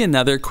 and maybe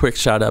another quick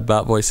shout out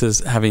about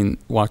Voices, having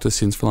walked with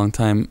students for a long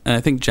time, and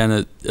I think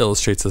Jenna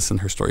illustrates this in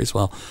her story as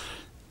well.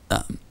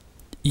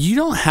 You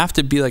don't have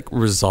to be like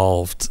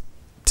resolved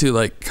to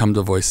like come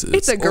to Voices.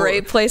 It's a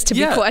great place to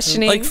be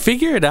questioning. Like,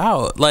 figure it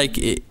out. Like,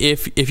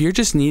 if you're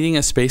just needing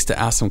a space to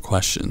ask some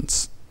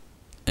questions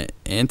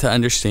and to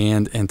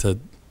understand and to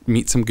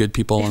meet some good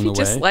people along the way.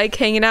 Just like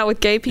hanging out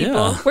with gay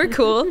people. We're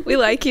cool. We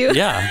like you.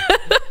 Yeah.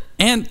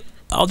 And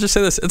I'll just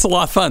say this, it's a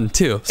lot of fun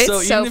too. It's so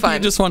even if fun. you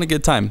just want a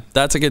good time,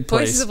 that's a good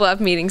place. Voices of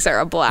Love meetings are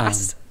a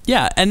blast.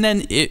 Yeah. And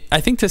then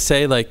I think to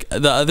say, like,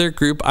 the other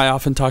group I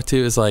often talk to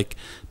is like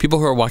people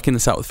who are walking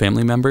this out with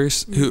family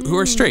members who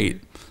are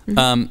straight.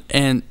 And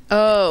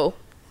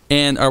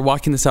are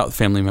walking this out with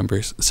family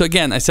members. So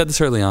again, I said this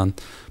early on,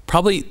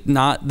 probably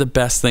not the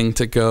best thing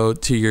to go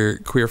to your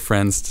queer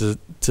friends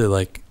to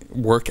like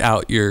work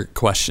out your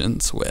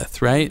questions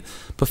with, right?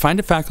 But find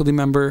a faculty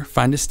member,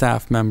 find a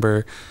staff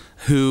member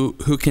who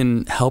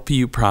can help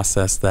you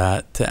process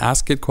that, to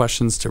ask good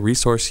questions, to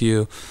resource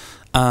you.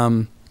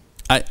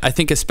 I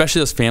think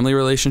especially those family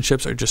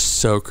relationships are just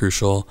so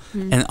crucial,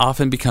 and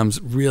often becomes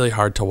really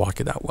hard to walk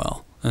it out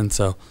well. And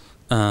so,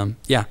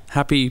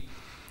 happy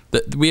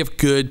that we have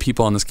good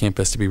people on this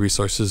campus to be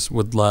resources.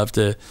 Would love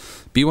to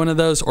be one of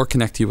those or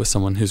connect you with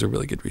someone who's a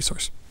really good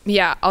resource.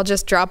 Yeah, I'll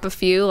just drop a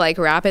few like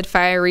rapid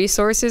fire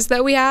resources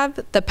that we have.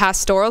 The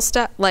pastoral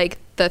stuff, like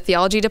the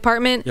theology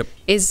department,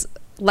 is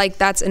like,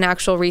 that's an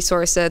actual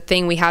resource, a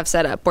thing we have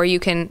set up where you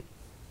can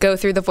go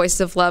through the Voices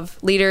of Love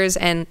leaders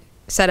and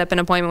set up an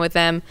appointment with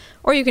them,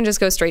 or you can just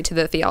go straight to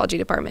the theology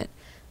department.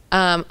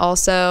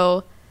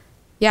 Also,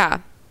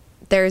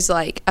 there's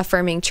like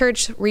Affirming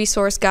Church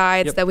resource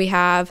guides that we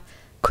have.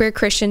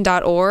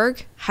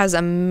 queerchristian.org has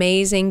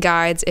amazing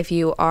guides. If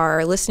you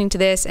are listening to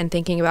this and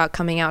thinking about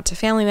coming out to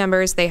family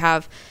members, they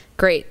have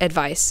great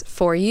advice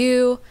for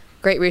you,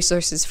 great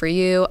resources for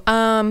you.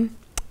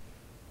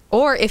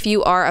 Or if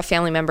you are a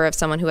family member of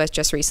someone who has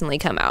just recently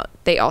come out,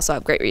 they also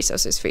have great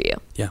resources for you.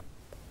 Yeah.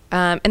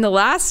 And the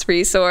last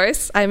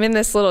resource, I'm in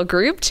this little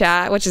group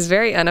chat, which is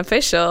very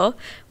unofficial,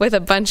 with a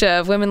bunch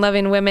of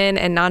women-loving women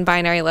and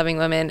non-binary loving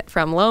women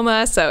from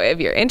Loma. So if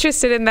you're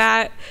interested in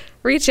that,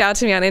 reach out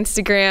to me on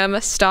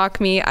Instagram, stalk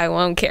me, I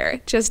won't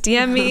care. Just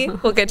DM me,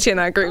 we'll get you in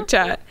that group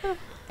chat.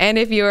 And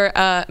if you're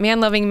a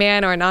man-loving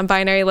man or a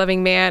non-binary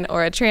loving man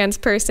or a trans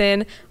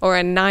person or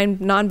a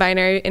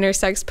non-binary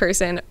intersex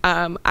person,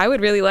 I would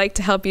really like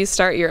to help you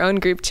start your own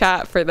group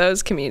chat for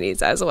those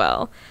communities as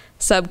well.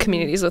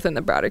 Sub-communities within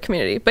the broader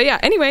community. But yeah,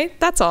 anyway,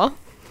 that's all.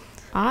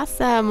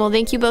 Awesome. Well,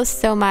 thank you both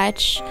so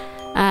much.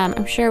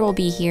 I'm sure we'll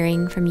be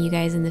hearing from you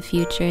guys in the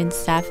future and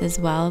stuff as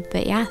well.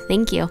 But yeah,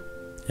 thank you.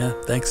 Yeah,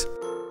 thanks.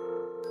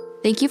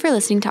 Thank you for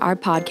listening to our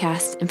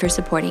podcast and for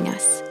supporting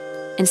us.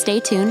 And stay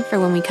tuned for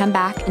when we come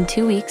back in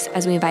 2 weeks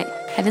as we invite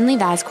Heavenly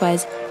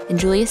Vasquez and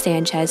Julia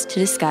Sanchez to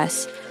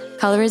discuss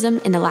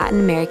colorism in the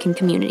Latin American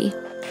community.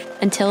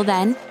 Until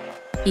then,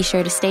 be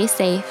sure to stay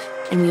safe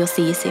and we will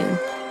see you soon.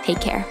 Take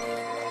care.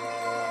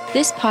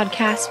 This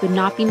podcast would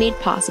not be made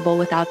possible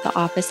without the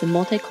Office of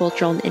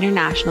Multicultural and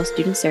International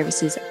Student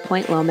Services at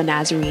Point Loma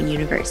Nazarene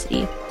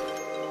University.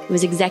 It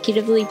was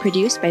executively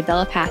produced by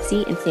Bella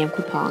Passy and Sam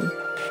Kupong.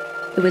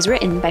 It was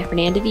written by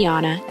Fernanda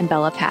Viana and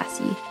Bella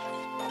Passy.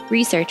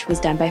 Research was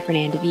done by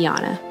Fernanda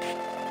Viana.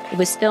 It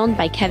was filmed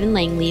by Kevin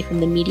Langley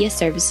from the Media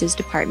Services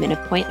Department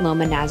of Point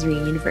Loma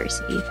Nazarene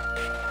University.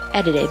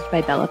 Edited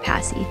by Bella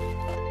Passy.